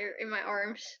Foxfire in my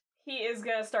arms. He is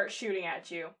gonna start shooting at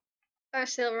you. I'm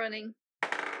still running.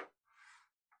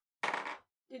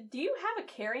 Do you have a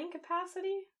carrying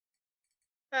capacity?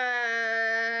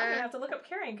 I'm gonna have to look up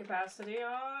carrying capacity.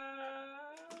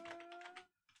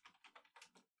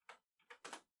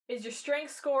 Is your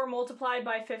strength score multiplied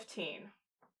by 15?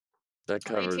 That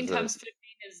covers 18 it. times 15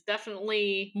 is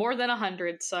definitely more than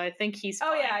 100, so I think he's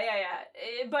Oh fine. yeah.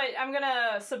 But I'm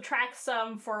gonna subtract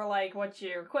some for like what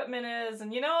your equipment is,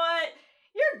 and you know what?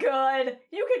 You're good.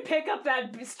 You can pick up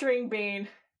that string bean.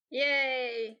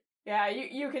 Yay! Yeah,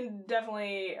 you can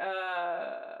definitely.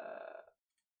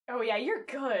 Oh yeah, you're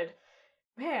good,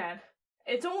 man.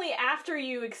 It's only after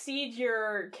you exceed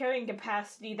your carrying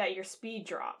capacity that your speed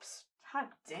drops. God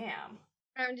damn.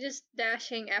 I'm just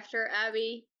dashing after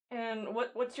Abby. And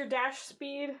what's your dash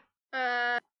speed?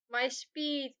 My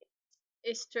speed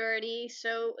is 30,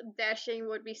 so dashing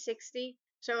would be 60.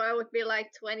 So I would be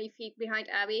like 20 feet behind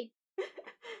Abby.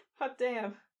 God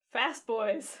damn. Fast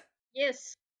boys.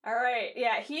 Yes. Alright,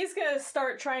 yeah, he's gonna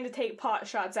start trying to take pot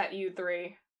shots at you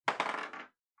three.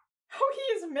 Oh, he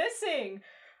is missing!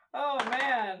 Oh,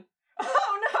 man.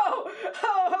 Oh, no!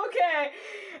 Oh, okay!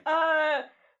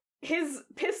 His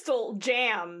pistol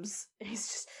jams. He's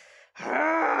just...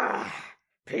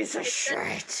 piece of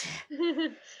shit.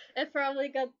 It probably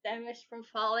got damaged from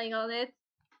falling on it.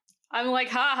 I'm like,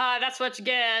 haha, that's what you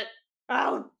get.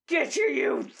 I'll get you,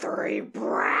 you three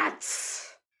brats!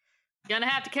 Gonna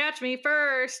have to catch me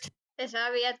first. Is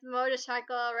Abby at the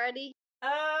motorcycle already?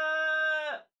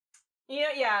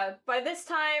 Yeah, by this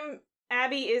time,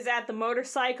 Abby is at the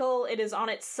motorcycle, it is on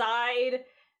its side,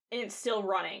 and it's still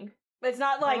running. It's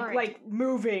not Alright. like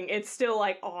moving, it's still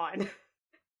like on.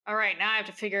 Alright, now I have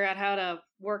to figure out how to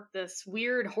work this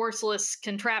weird horseless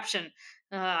contraption.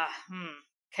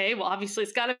 Okay, well obviously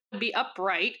it's gotta be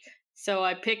upright, so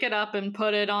I pick it up and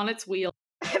put it on its wheel.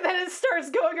 And then it starts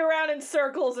going around in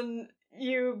circles, and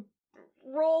you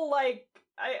roll like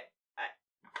I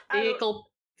don't-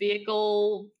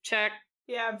 Vehicle check.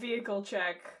 Yeah, vehicle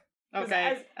check. 'Cause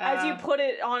Okay. As you put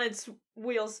it on its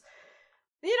wheels,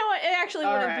 you know what? It actually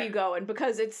wouldn't be Alright. going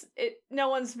because no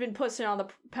one's been pushing on the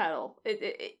pedal. It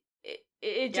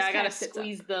just yeah, I kinda gotta sits up.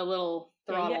 squeeze the little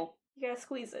Yeah, throttle. You gotta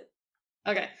squeeze it.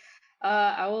 Okay.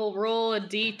 I will roll a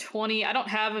d20. I don't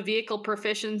have a vehicle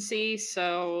proficiency,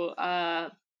 so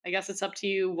I guess it's up to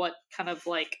you what kind of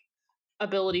like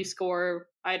ability score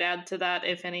I'd add to that,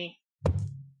 if any.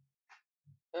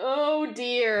 Oh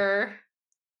dear.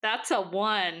 That's a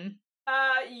 1.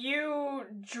 You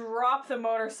drop the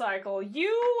motorcycle.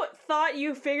 You thought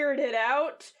you figured it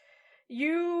out.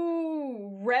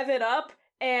 You rev it up,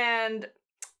 and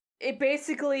it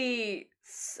basically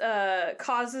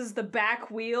causes the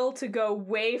back wheel to go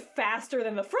way faster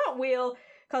than the front wheel,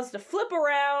 causes it to flip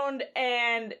around,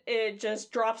 and it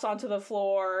just drops onto the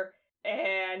floor,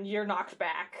 and you're knocked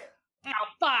back. Oh,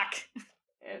 fuck.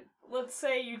 And let's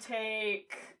say you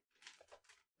take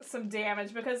some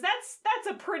damage because that's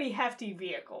a pretty hefty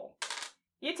vehicle.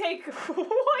 You take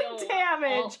one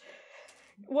damage.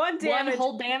 One damage. One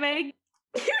whole damage?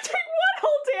 You take one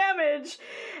whole damage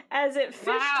as it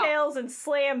fishtails and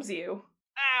slams you.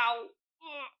 Ow.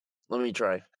 Let me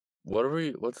try.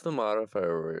 What's the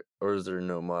modifier, or is there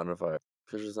no modifier?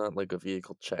 Because it's not like a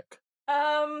vehicle check.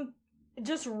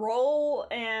 Just roll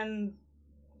and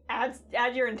add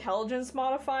your intelligence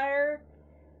modifier.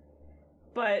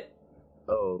 But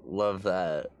Oh, love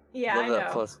that. yeah, Love I that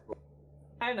know. plus.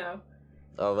 I know.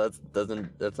 Oh,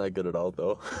 that's not good at all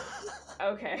though.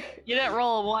 Okay. You didn't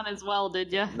roll a 1 as well,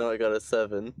 did you? No, I got a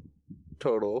 7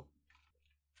 total.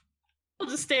 We'll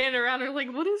just stand around and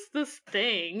like, what is this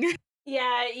thing?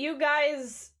 Yeah, you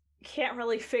guys can't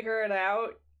really figure it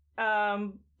out.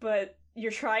 But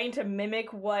you're trying to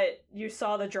mimic what you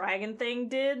saw the dragon thing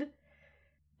did.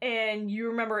 And you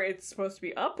remember it's supposed to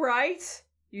be upright.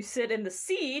 You sit in the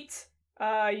seat.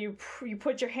 You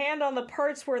put your hand on the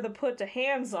parts where to put the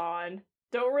hands on.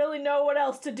 Don't really know what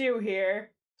else to do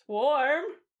here. It's warm.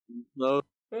 No.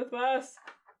 With us.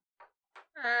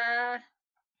 Can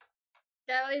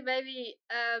we maybe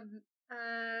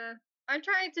I'm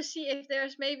trying to see if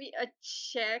there's maybe a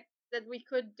check that we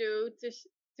could do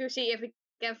to see if we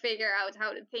can figure out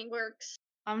how the thing works.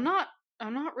 I'm not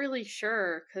really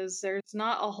sure because there's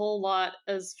not a whole lot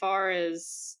as far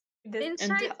as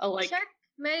Insight like- check,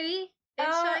 maybe?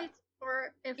 Insight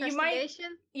or you might-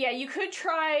 investigation? Yeah, you could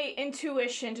try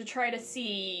intuition to try to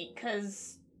see,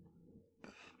 because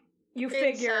you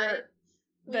figure Insight.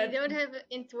 that We don't have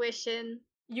intuition.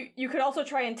 you could also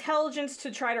try intelligence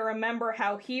to try to remember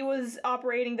how he was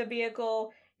operating the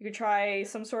vehicle. You could try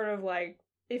some sort of, like,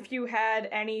 if you had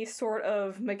any sort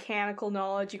of mechanical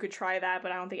knowledge, you could try that,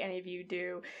 but I don't think any of you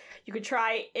do. You could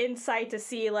try insight to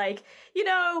see, like,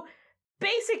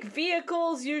 basic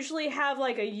vehicles usually have,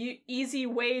 like, easy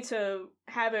way to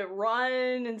have it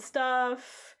run and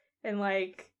stuff, and,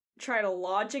 like, try to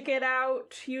logic it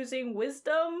out using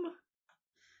wisdom.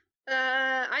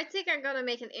 I think I'm gonna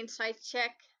make an insight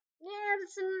check. Yeah,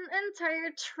 it's an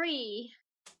entire tree.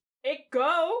 It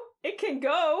can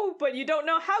go, but you don't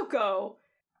know how go.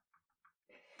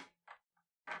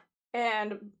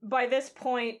 And by this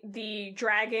point, the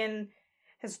dragon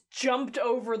has jumped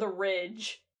over the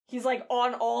ridge. He's like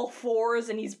on all fours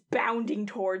and he's bounding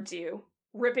towards you,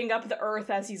 ripping up the earth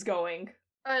as he's going.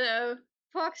 Oh no.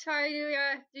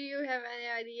 Foxfire, do you have any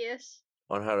ideas?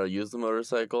 On how to use the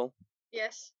motorcycle?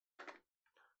 Yes.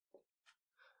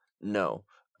 No.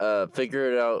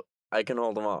 Figure it out. I can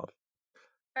hold them off.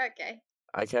 Okay.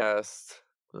 I cast.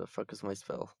 What the fuck is my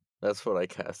spell? That's what I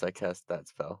cast. I cast that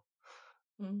spell.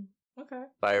 Okay.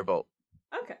 Firebolt.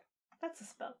 Okay. That's a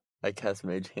spell. I cast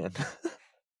Mage Hand.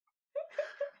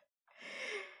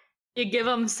 You give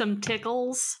them some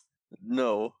tickles.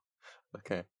 No.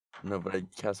 Okay. No, but I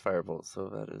cast Firebolt, so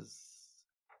that is.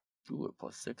 Ooh, a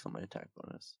 +6 on my attack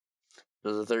bonus.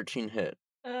 Does a 13 hit?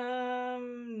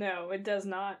 No, it does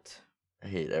not. I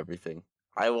hate everything.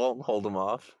 I won't hold him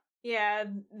off. Yeah,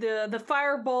 the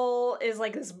fireball is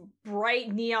like this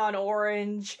bright neon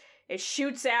orange. It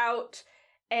shoots out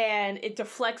and it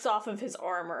deflects off of his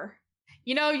armor.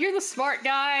 You're the smart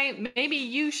guy. Maybe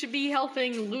you should be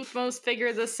helping Luthmos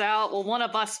figure this out. Well, one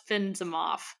of us fends him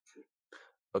off.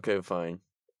 Okay, fine.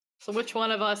 So which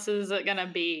one of us is it gonna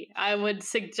be? I would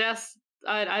suggest...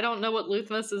 I don't know what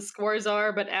Luthmos' scores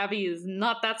are, but Abby is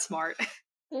not that smart.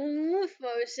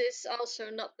 Luthmos is also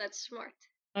not that smart.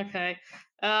 Okay.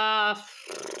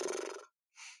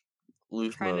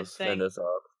 Luthmos, think. fend us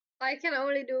off. I can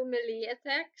only do melee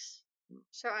attacks,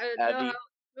 so I don't know Abby? how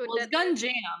good Well, it's that gun is.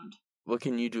 jammed. What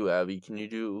can you do, Abby? Can you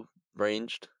do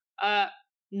ranged?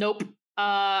 Nope.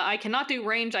 I cannot do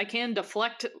range. I can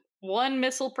deflect one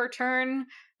missile per turn.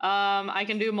 I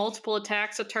can do multiple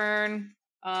attacks a turn.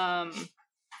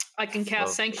 I can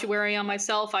cast Okay. Sanctuary on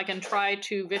myself. I can try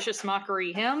to Vicious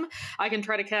Mockery him. I can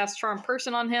try to cast Charm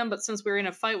Person on him, but since we're in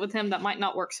a fight with him, that might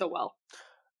not work so well.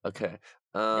 Okay.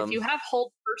 If you have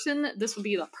Hold Person, this would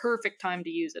be the perfect time to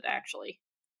use it, actually.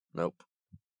 Nope.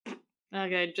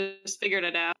 Okay, just figured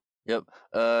it out. Yep.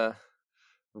 I'm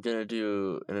gonna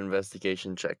do an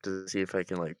investigation check to see if I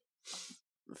can, like,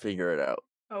 figure it out.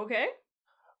 Okay.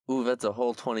 Ooh, that's a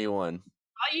whole 21.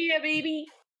 Oh yeah, baby!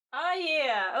 Oh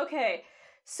yeah, okay.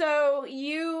 So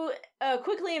you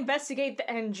quickly investigate the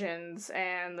engines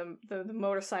and the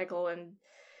motorcycle, and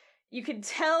you can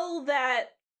tell that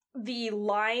the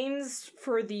lines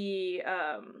for the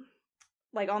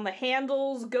like on the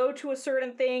handles go to a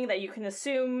certain thing that you can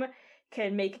assume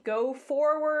can make go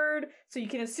forward. So you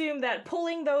can assume that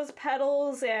pulling those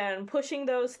pedals and pushing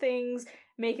those things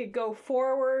make it go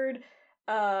forward.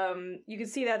 You can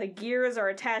see that the gears are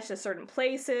attached to certain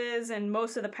places, and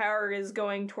most of the power is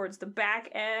going towards the back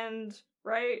end,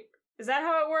 right? Is that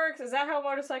how it works? Is that how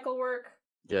motorcycle work?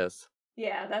 Yes.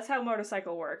 Yeah, that's how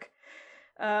motorcycle work.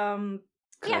 Yeah,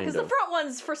 because the of. front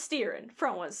one's for steering.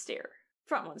 Front one's steer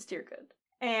good.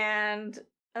 And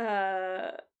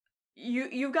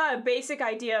you've got a basic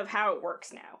idea of how it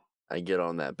works now. I get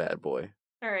on that bad boy.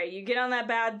 All right, you get on that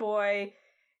bad boy.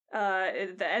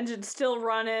 The engine's still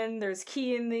running. There's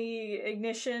key in the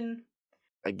ignition.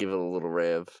 I give it a little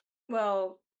rev.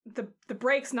 Well, the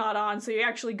brake's not on, so you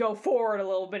actually go forward a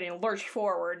little bit and lurch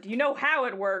forward. You know how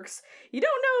it works. You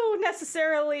don't know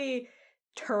necessarily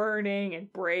turning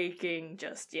and braking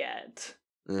just yet.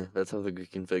 That's something we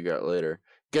can figure out later.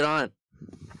 Get on!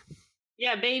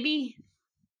 Yeah, baby.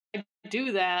 I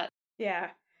do that. Yeah.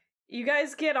 You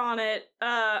guys get on it.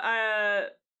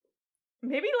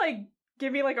 Maybe, like,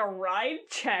 give me, like, a ride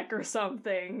check or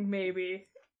something, maybe.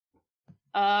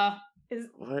 What?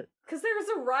 Because there's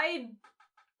a ride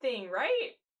thing,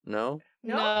 right? No?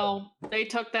 No, they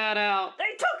took that out.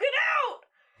 They took it out!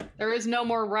 There is no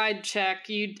more ride check.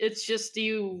 It's just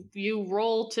you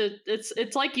roll to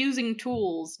it's like using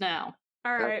tools now.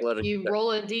 Alright. Athletic You check.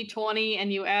 roll a d20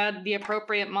 and you add the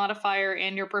appropriate modifier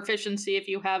and your proficiency if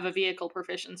you have a vehicle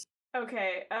proficiency.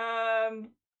 Okay,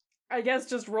 I guess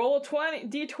just roll a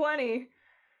d20,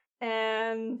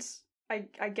 and I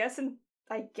guess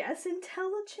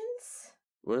intelligence?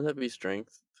 Wouldn't that be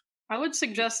strength? I would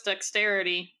suggest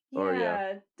dexterity. Or,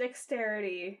 yeah.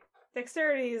 Dexterity.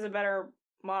 Dexterity is a better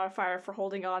modifier for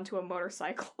holding on to a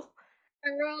motorcycle. I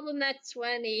rolled a net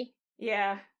 20.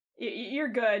 Yeah, you're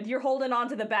good. You're holding on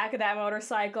to the back of that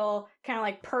motorcycle, kind of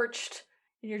like perched,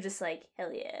 and you're just like,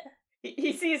 hell yeah.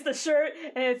 He sees the shirt,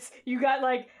 and you got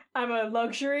like, I'm a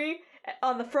luxury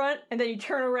on the front, and then you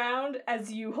turn around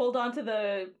as you hold on to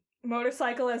the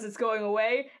motorcycle as it's going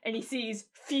away, and he sees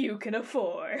few can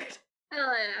afford.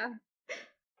 Hell yeah.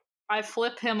 I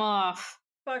flip him off.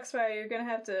 Foxfire, you're gonna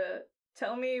have to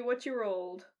tell me what you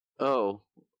rolled. Oh,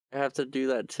 I have to do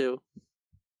that too?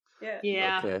 Yeah.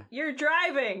 Yeah. Okay. You're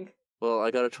driving! Well,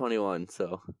 I got a 21,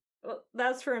 so... Well,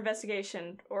 that's for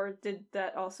investigation, or did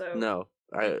that also... No,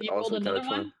 I You also rolled got a another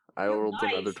 20. one? I rolled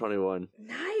another Nice. 21.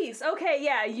 Nice. Okay,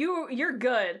 yeah, you're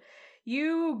good.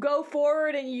 You go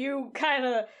forward and you kind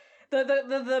of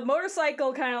the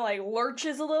motorcycle kind of like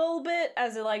lurches a little bit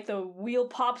as it like the wheel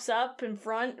pops up in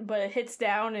front, but it hits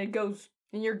down and it goes,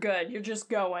 and you're good. You're just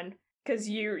going because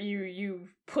you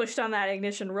pushed on that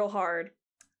ignition real hard.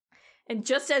 And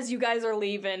just as you guys are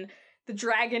leaving, the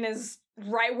dragon is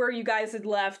right where you guys had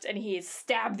left, and he's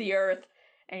stabbed the earth,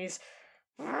 and he's.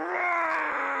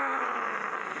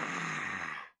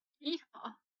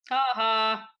 Yeehaw.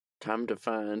 Haha. Time to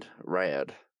find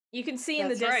Rad. You can see in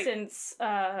the That's right. distance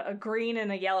a green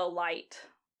and a yellow light,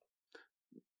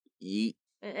 Yeet.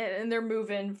 and they're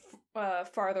moving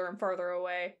farther and farther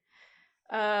away.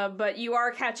 But you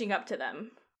are catching up to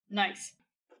them. Nice.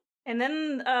 And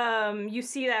then you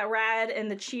see that Rad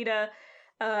and the cheetah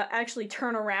actually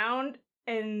turn around,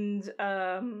 and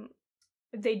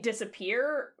they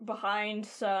disappear behind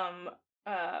some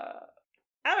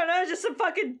I don't know, just some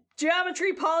fucking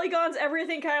geometry, polygons.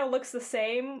 Everything kind of looks the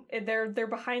same. They're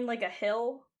behind like a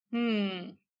hill,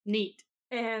 Neat.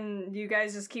 and you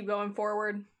guys just keep going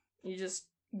forward. You just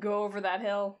go over that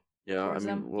hill. Yeah, I Towards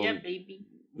mean, them. well, Yeah, baby.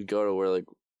 we go to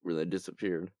where they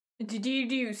disappeared. Do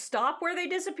you stop where they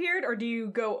disappeared, or do you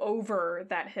go over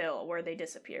that hill where they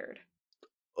disappeared?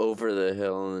 Over the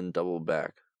hill and then double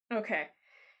back. Okay.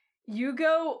 You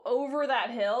go over that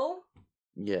hill.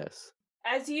 Yes.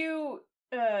 As you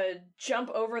jump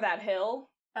over that hill,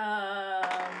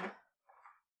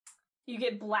 you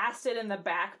get blasted in the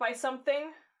back by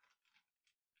something.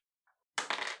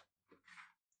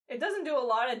 It doesn't do a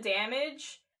lot of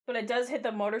damage, but it does hit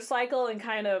the motorcycle and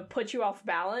kind of put you off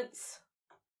balance.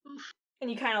 And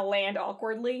you kind of land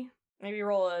awkwardly. Maybe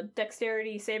roll a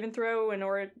dexterity saving throw in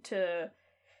order to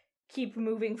keep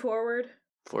moving forward.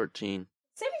 14.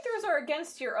 Saving throws are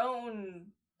against your own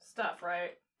stuff,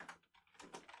 right?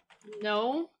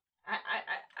 No.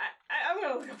 I'm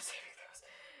gonna look up saving throws.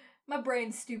 My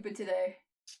brain's stupid today.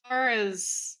 As far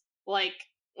as like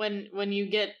when you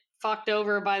get fucked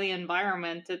over by the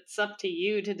environment, it's up to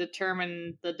you to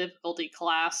determine the difficulty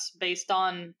class based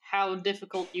on how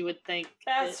difficult you would think.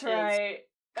 That's it is. right.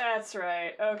 That's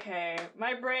right. Okay.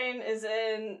 My brain is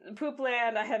in poop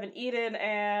land. I haven't eaten,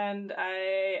 and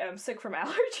I am sick from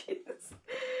allergies.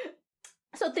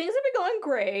 So things have been going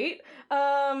great.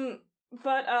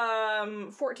 But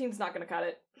 14's not gonna cut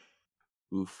it.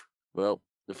 Oof. Well,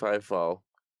 if I fall,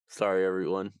 sorry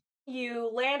everyone. You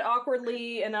land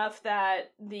awkwardly enough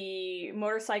that the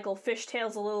motorcycle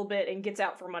fishtails a little bit and gets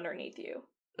out from underneath you.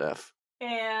 F.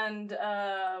 And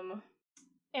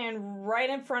right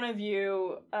in front of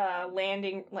you,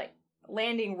 landing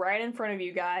right in front of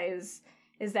you guys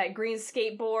is that green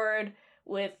skateboard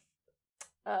with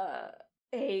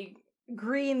a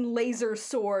green laser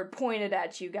sword pointed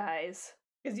at you guys.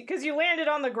 Because you landed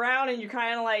on the ground and you're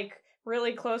kind of like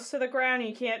really close to the ground and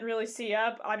you can't really see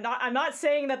up. I'm not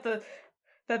saying that the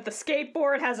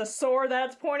skateboard has a sword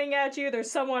that's pointing at you.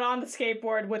 There's someone on the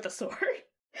skateboard with a sword.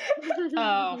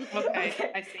 Oh,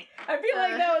 okay. I see. I feel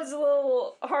like that was a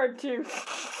little hard to.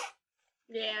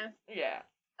 Yeah. Yeah.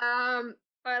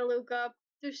 I look up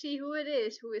to see who it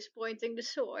is who is pointing the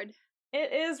sword.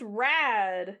 It is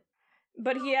Rad,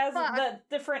 but he has Fuck. the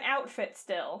different outfit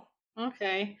still.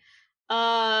 Okay.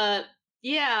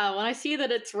 Yeah, when I see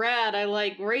that it's Rad, I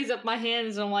like raise up my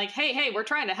hands and I'm like, hey, we're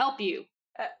trying to help you.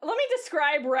 Let me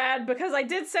describe Rad because I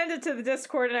did send it to the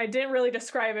Discord and I didn't really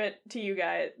describe it to you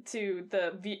guys, to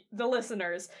the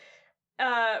listeners.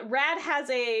 Rad has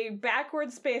a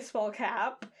backwards baseball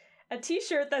cap, a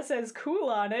t-shirt that says cool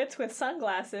on it with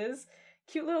sunglasses,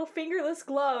 cute little fingerless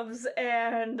gloves,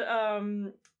 and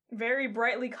very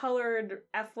brightly colored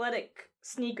athletic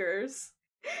sneakers.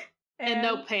 And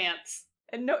no pants.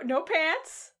 And no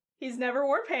pants. He's never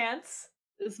wore pants.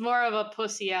 It's more of a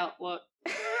pussy out look.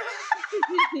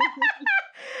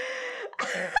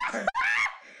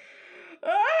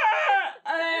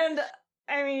 And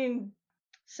I mean,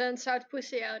 Sends out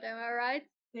pussy out, am I right?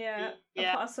 yeah,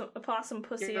 Yeah. a possum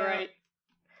pussy. You're right.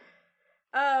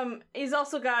 He's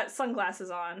also got sunglasses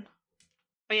on.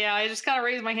 But yeah, I just kind of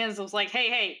raised my hands and was like,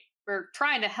 hey, we're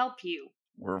trying to help you.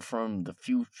 We're from the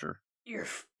future.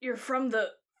 You're from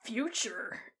the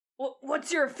future.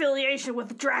 What's your affiliation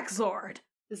with Draxzord?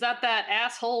 Is that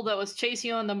asshole that was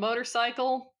chasing you on the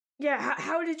motorcycle? Yeah,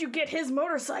 how did you get his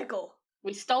motorcycle?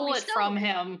 We stole We it stole from it.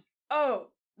 him. Oh,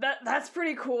 that's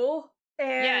pretty cool.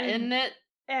 And Yeah, isn't it?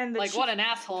 and the Like, what an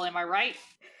asshole, am I right?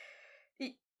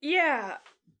 Yeah.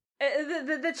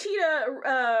 The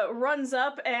cheetah runs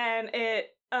up and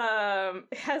it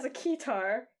has a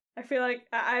keytar. I feel like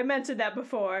I mentioned that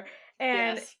before.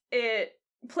 And Yes. it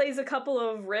plays a couple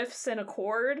of riffs and a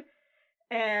chord.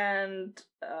 And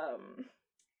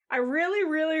I really,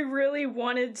 really, really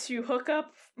wanted to hook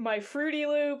up my Fruity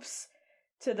Loops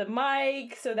to the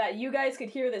mic so that you guys could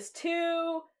hear this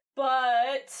too.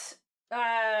 But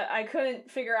I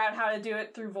couldn't figure out how to do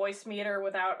it through Voice Meter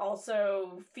without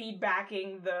also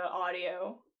feedbacking the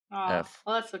audio. Oh, F.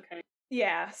 well, that's okay.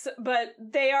 Yeah, but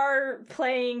they are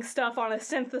playing stuff on a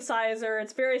synthesizer.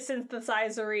 It's very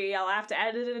synthesizer-y. I'll have to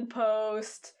edit it in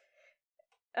post.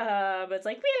 But it's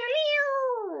like...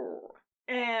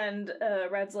 And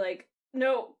Red's like,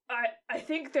 no, I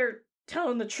think they're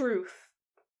telling the truth.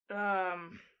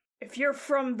 If you're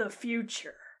from the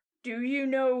future, do you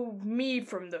know me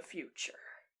from the future?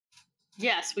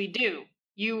 Yes, we do.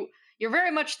 You're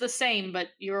very much the same, but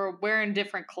you're wearing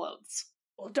different clothes.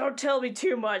 Well, don't tell me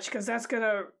too much, because that's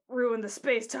gonna ruin the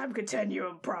space-time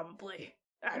continuum, probably.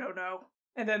 I don't know.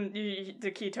 And then the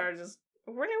keytar just...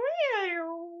 I'm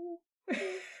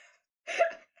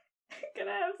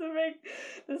gonna have to make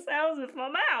the sounds with my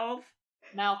mouth.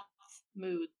 Mouth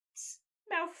moods.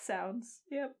 Mouth sounds.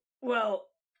 Yep. Well,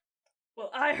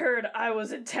 I heard I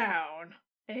was in town.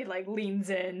 And he, leans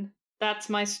in. That's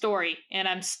my story, and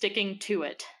I'm sticking to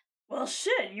it. Well,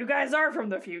 shit, you guys are from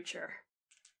the future.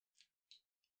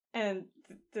 And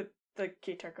the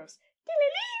keytar goes...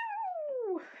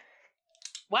 "Dee-lee-lee-oo."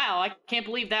 Wow, I can't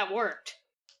believe that worked.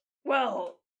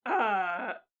 Well,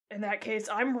 in that case,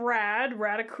 I'm Rad,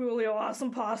 Radicoolio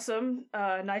Awesome Possum.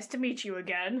 Nice to meet you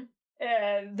again.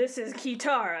 And this is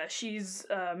Kitara. She's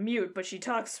mute, but she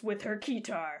talks with her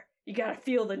keytar. You gotta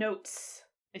feel the notes.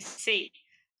 I see.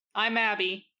 I'm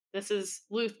Abby. This is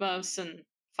Luthmos and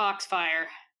Foxfire.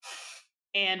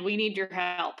 And we need your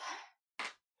help.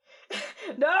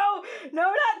 No,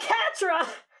 not Catra!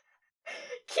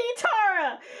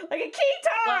 Kitara! Like a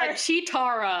keytar!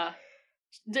 Chitara.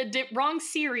 Wrong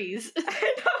series.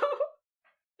 I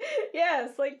know.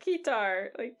 Yes, like keytar,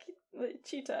 like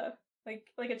cheetah, like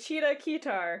a cheetah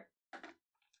keytar. I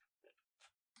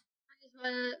just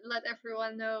want to let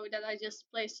everyone know that I just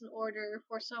placed an order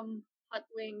for some hot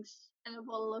wings and a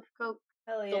bottle of Coke.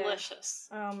 Hell yeah! Delicious.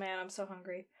 Oh man, I'm so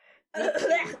hungry.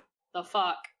 The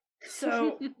fuck?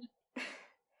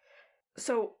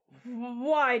 So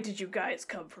why did you guys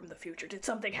come from the future? Did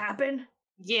something happen?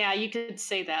 Yeah, you could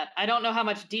say that. I don't know how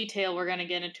much detail we're gonna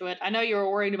get into it. I know you were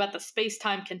worried about the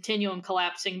space-time continuum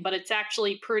collapsing, but it's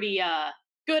actually pretty,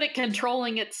 good at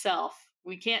controlling itself.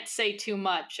 we can't say too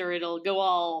much or it'll go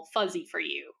all fuzzy for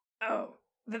you. Oh,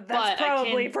 that's But I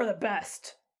probably can- for the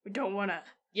best. We don't want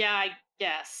Yeah, I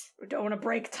guess. to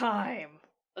break time.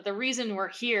 But the reason we're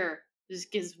here is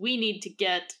because we need to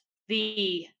get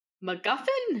the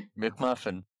MacGuffin?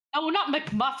 McMuffin. Oh, not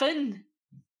McMuffin!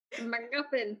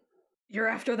 MacGuffin. You're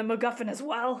after the MacGuffin as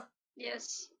well?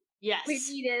 Yes. Yes. We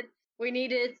need it. We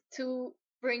need it to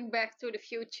bring back to the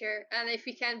future. And if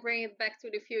we can't bring it back to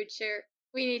the future,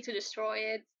 we need to destroy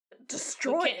it.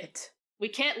 Destroy Okay. it. We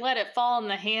can't let it fall in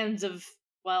the hands of,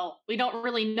 well, we don't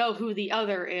really know who the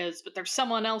other is, but there's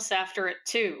someone else after it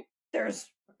too. There's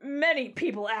many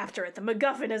people after it. The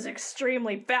MacGuffin is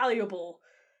extremely valuable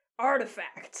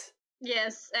artifact.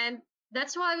 Yes, and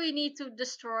that's why we need to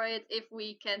destroy it if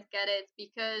we can't get it,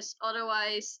 because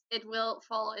otherwise it will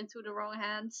fall into the wrong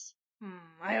hands.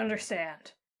 I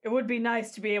understand. It would be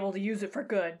nice to be able to use it for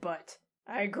good, but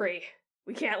I agree.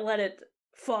 We can't let it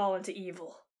fall into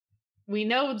evil. We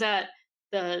know that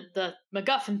the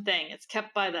MacGuffin thing is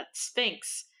kept by that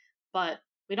Sphinx, but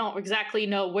we don't exactly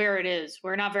know where it is.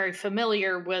 We're not very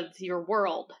familiar with your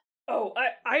world. Oh,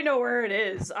 I know where it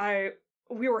is.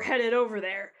 We were headed over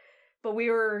there, but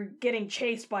we were getting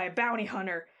chased by a bounty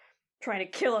hunter trying to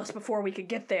kill us before we could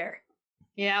get there.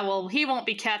 Yeah, well, he won't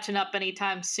be catching up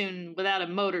anytime soon without a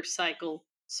motorcycle.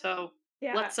 So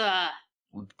Yeah. let's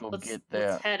Let's get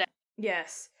there. head out.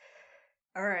 Yes.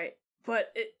 All right.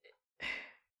 But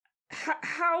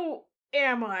how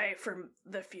am I from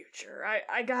the future?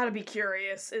 I gotta be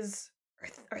curious.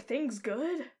 Are things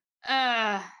good?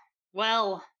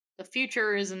 Well, the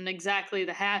future isn't exactly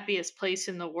the happiest place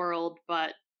in the world,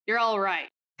 but you're all right.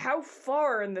 How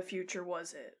far in the future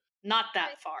was it? Not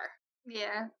that far.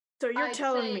 Yeah. So you're I'd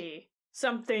telling say- me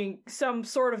some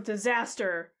sort of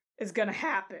disaster is gonna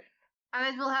happen.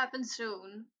 And it will happen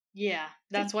soon. Yeah,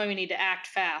 that's why we need to act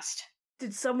fast.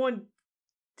 Did someone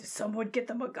get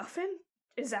the MacGuffin?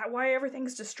 Is that why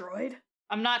everything's destroyed?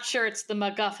 I'm not sure it's the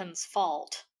MacGuffin's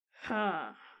fault,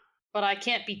 Huh. but I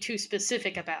can't be too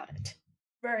specific about it.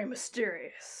 Very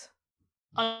mysterious.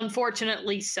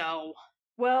 Unfortunately so.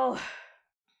 Well,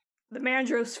 the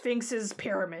Mandro Sphinx's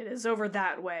pyramid is over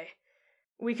that way.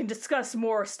 We can discuss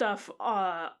more stuff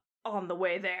on the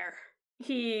way there.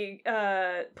 He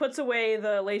puts away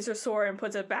the laser sword and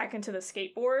puts it back into the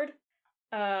skateboard.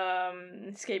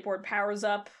 Skateboard powers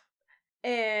up,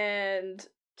 and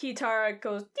Kitara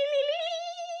goes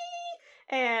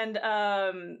and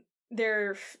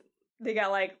they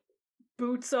got like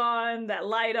boots on that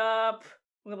light up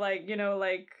with like, you know,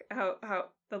 like how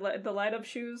the light up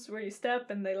shoes where you step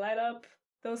and they light up,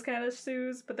 those kind of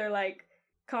shoes, but they're like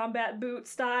combat boot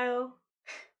style.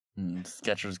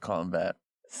 Skechers Combat.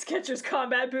 Skechers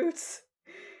combat boots.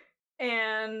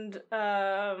 And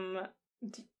I'm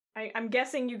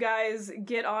guessing you guys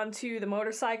get onto the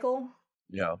motorcycle,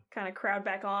 Yeah. kind of crowd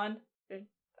back on.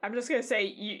 I'm just gonna say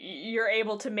you're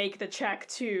able to make the check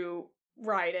to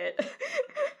ride it.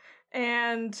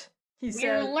 And he We're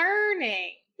says,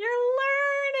 learning. "You're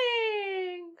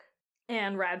learning."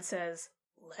 And Rad says,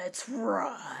 "Let's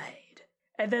ride."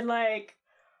 And then like,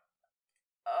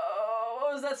 oh,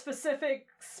 what was that specific?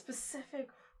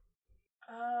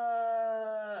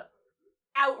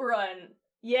 Outrun.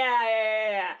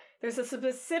 Yeah. There's a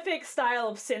specific style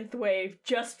of synthwave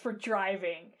just for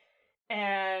driving,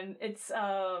 and it's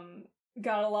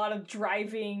got a lot of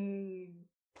driving.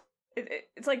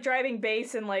 It's like driving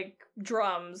bass and like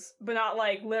drums, but not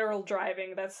like literal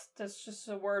driving. That's just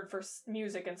a word for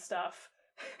music and stuff.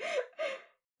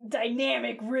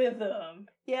 Dynamic rhythm.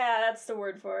 Yeah, that's the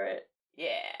word for it.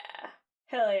 Yeah.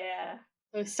 Hell yeah.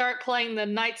 We start playing the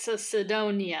Knights of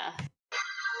Sidonia.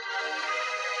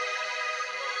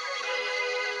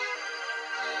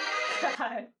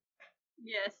 God.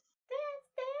 Yes.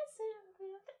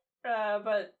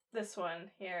 But this one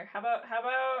here. How about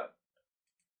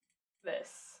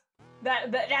this?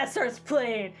 That starts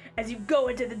playing as you go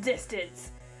into the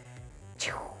distance.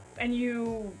 And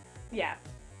you, yeah.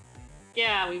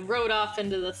 Yeah, we rode off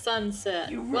into the sunset.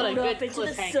 You What a rode good off into the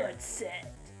cliffhanger.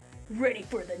 sunset. Ready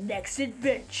for the next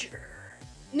adventure.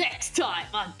 Next time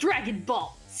on Dragon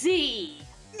Ball Z.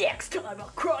 Next time on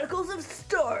Chronicles of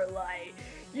Starlight,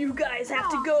 you guys have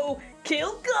to go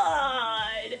kill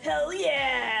God. Hell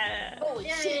yeah. Holy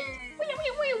Yay. shit.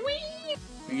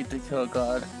 We get to kill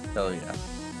God. Hell yeah.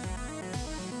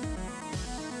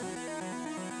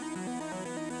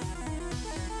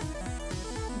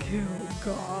 Kill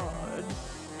God.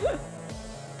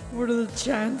 What are the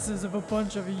chances of a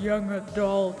bunch of young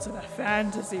adults in a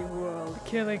fantasy world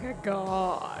killing a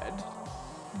god?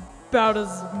 About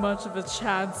as much of a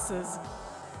chance as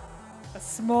a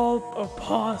small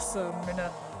opossum in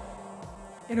a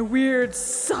in a weird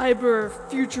cyber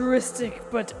futuristic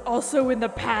but also in the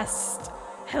past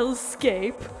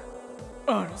hellscape.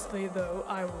 Honestly though,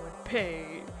 I would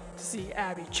pay to see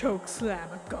Abby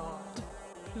chokeslam a god.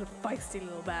 She's a feisty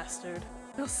little bastard.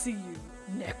 I'll see you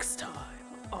next time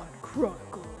on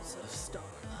Chronicles of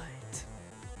Star.